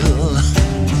Emmett Till.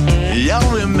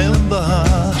 Y'all remember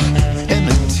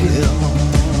Emmett Till?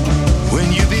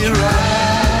 When you be riding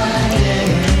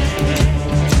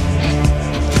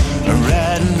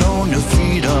on the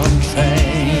freedom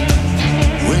train.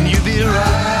 When you be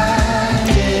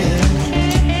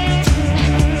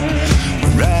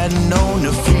riding on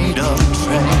the freedom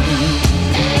train.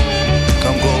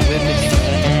 Come go with me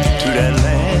to that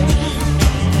land.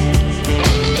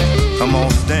 Come on,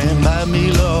 stand by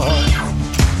me, Lord.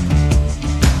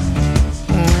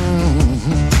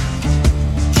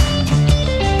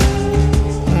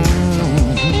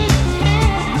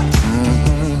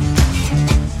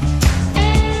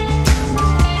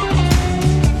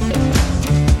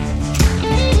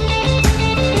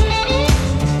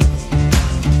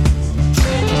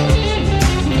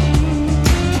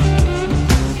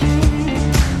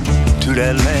 To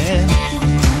that land.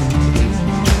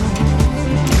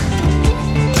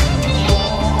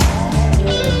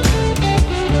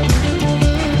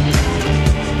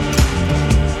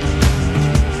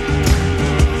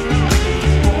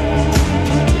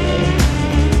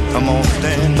 Come on,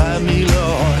 stand by me,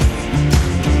 Lord.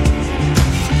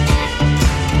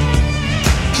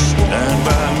 Stand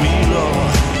by me,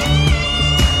 Lord.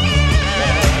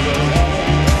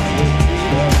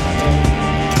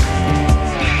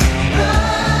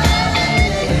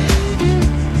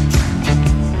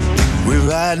 We're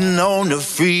riding on the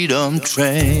freedom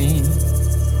train.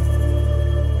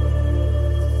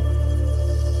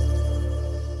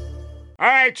 All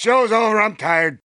right, show's over. I'm tired.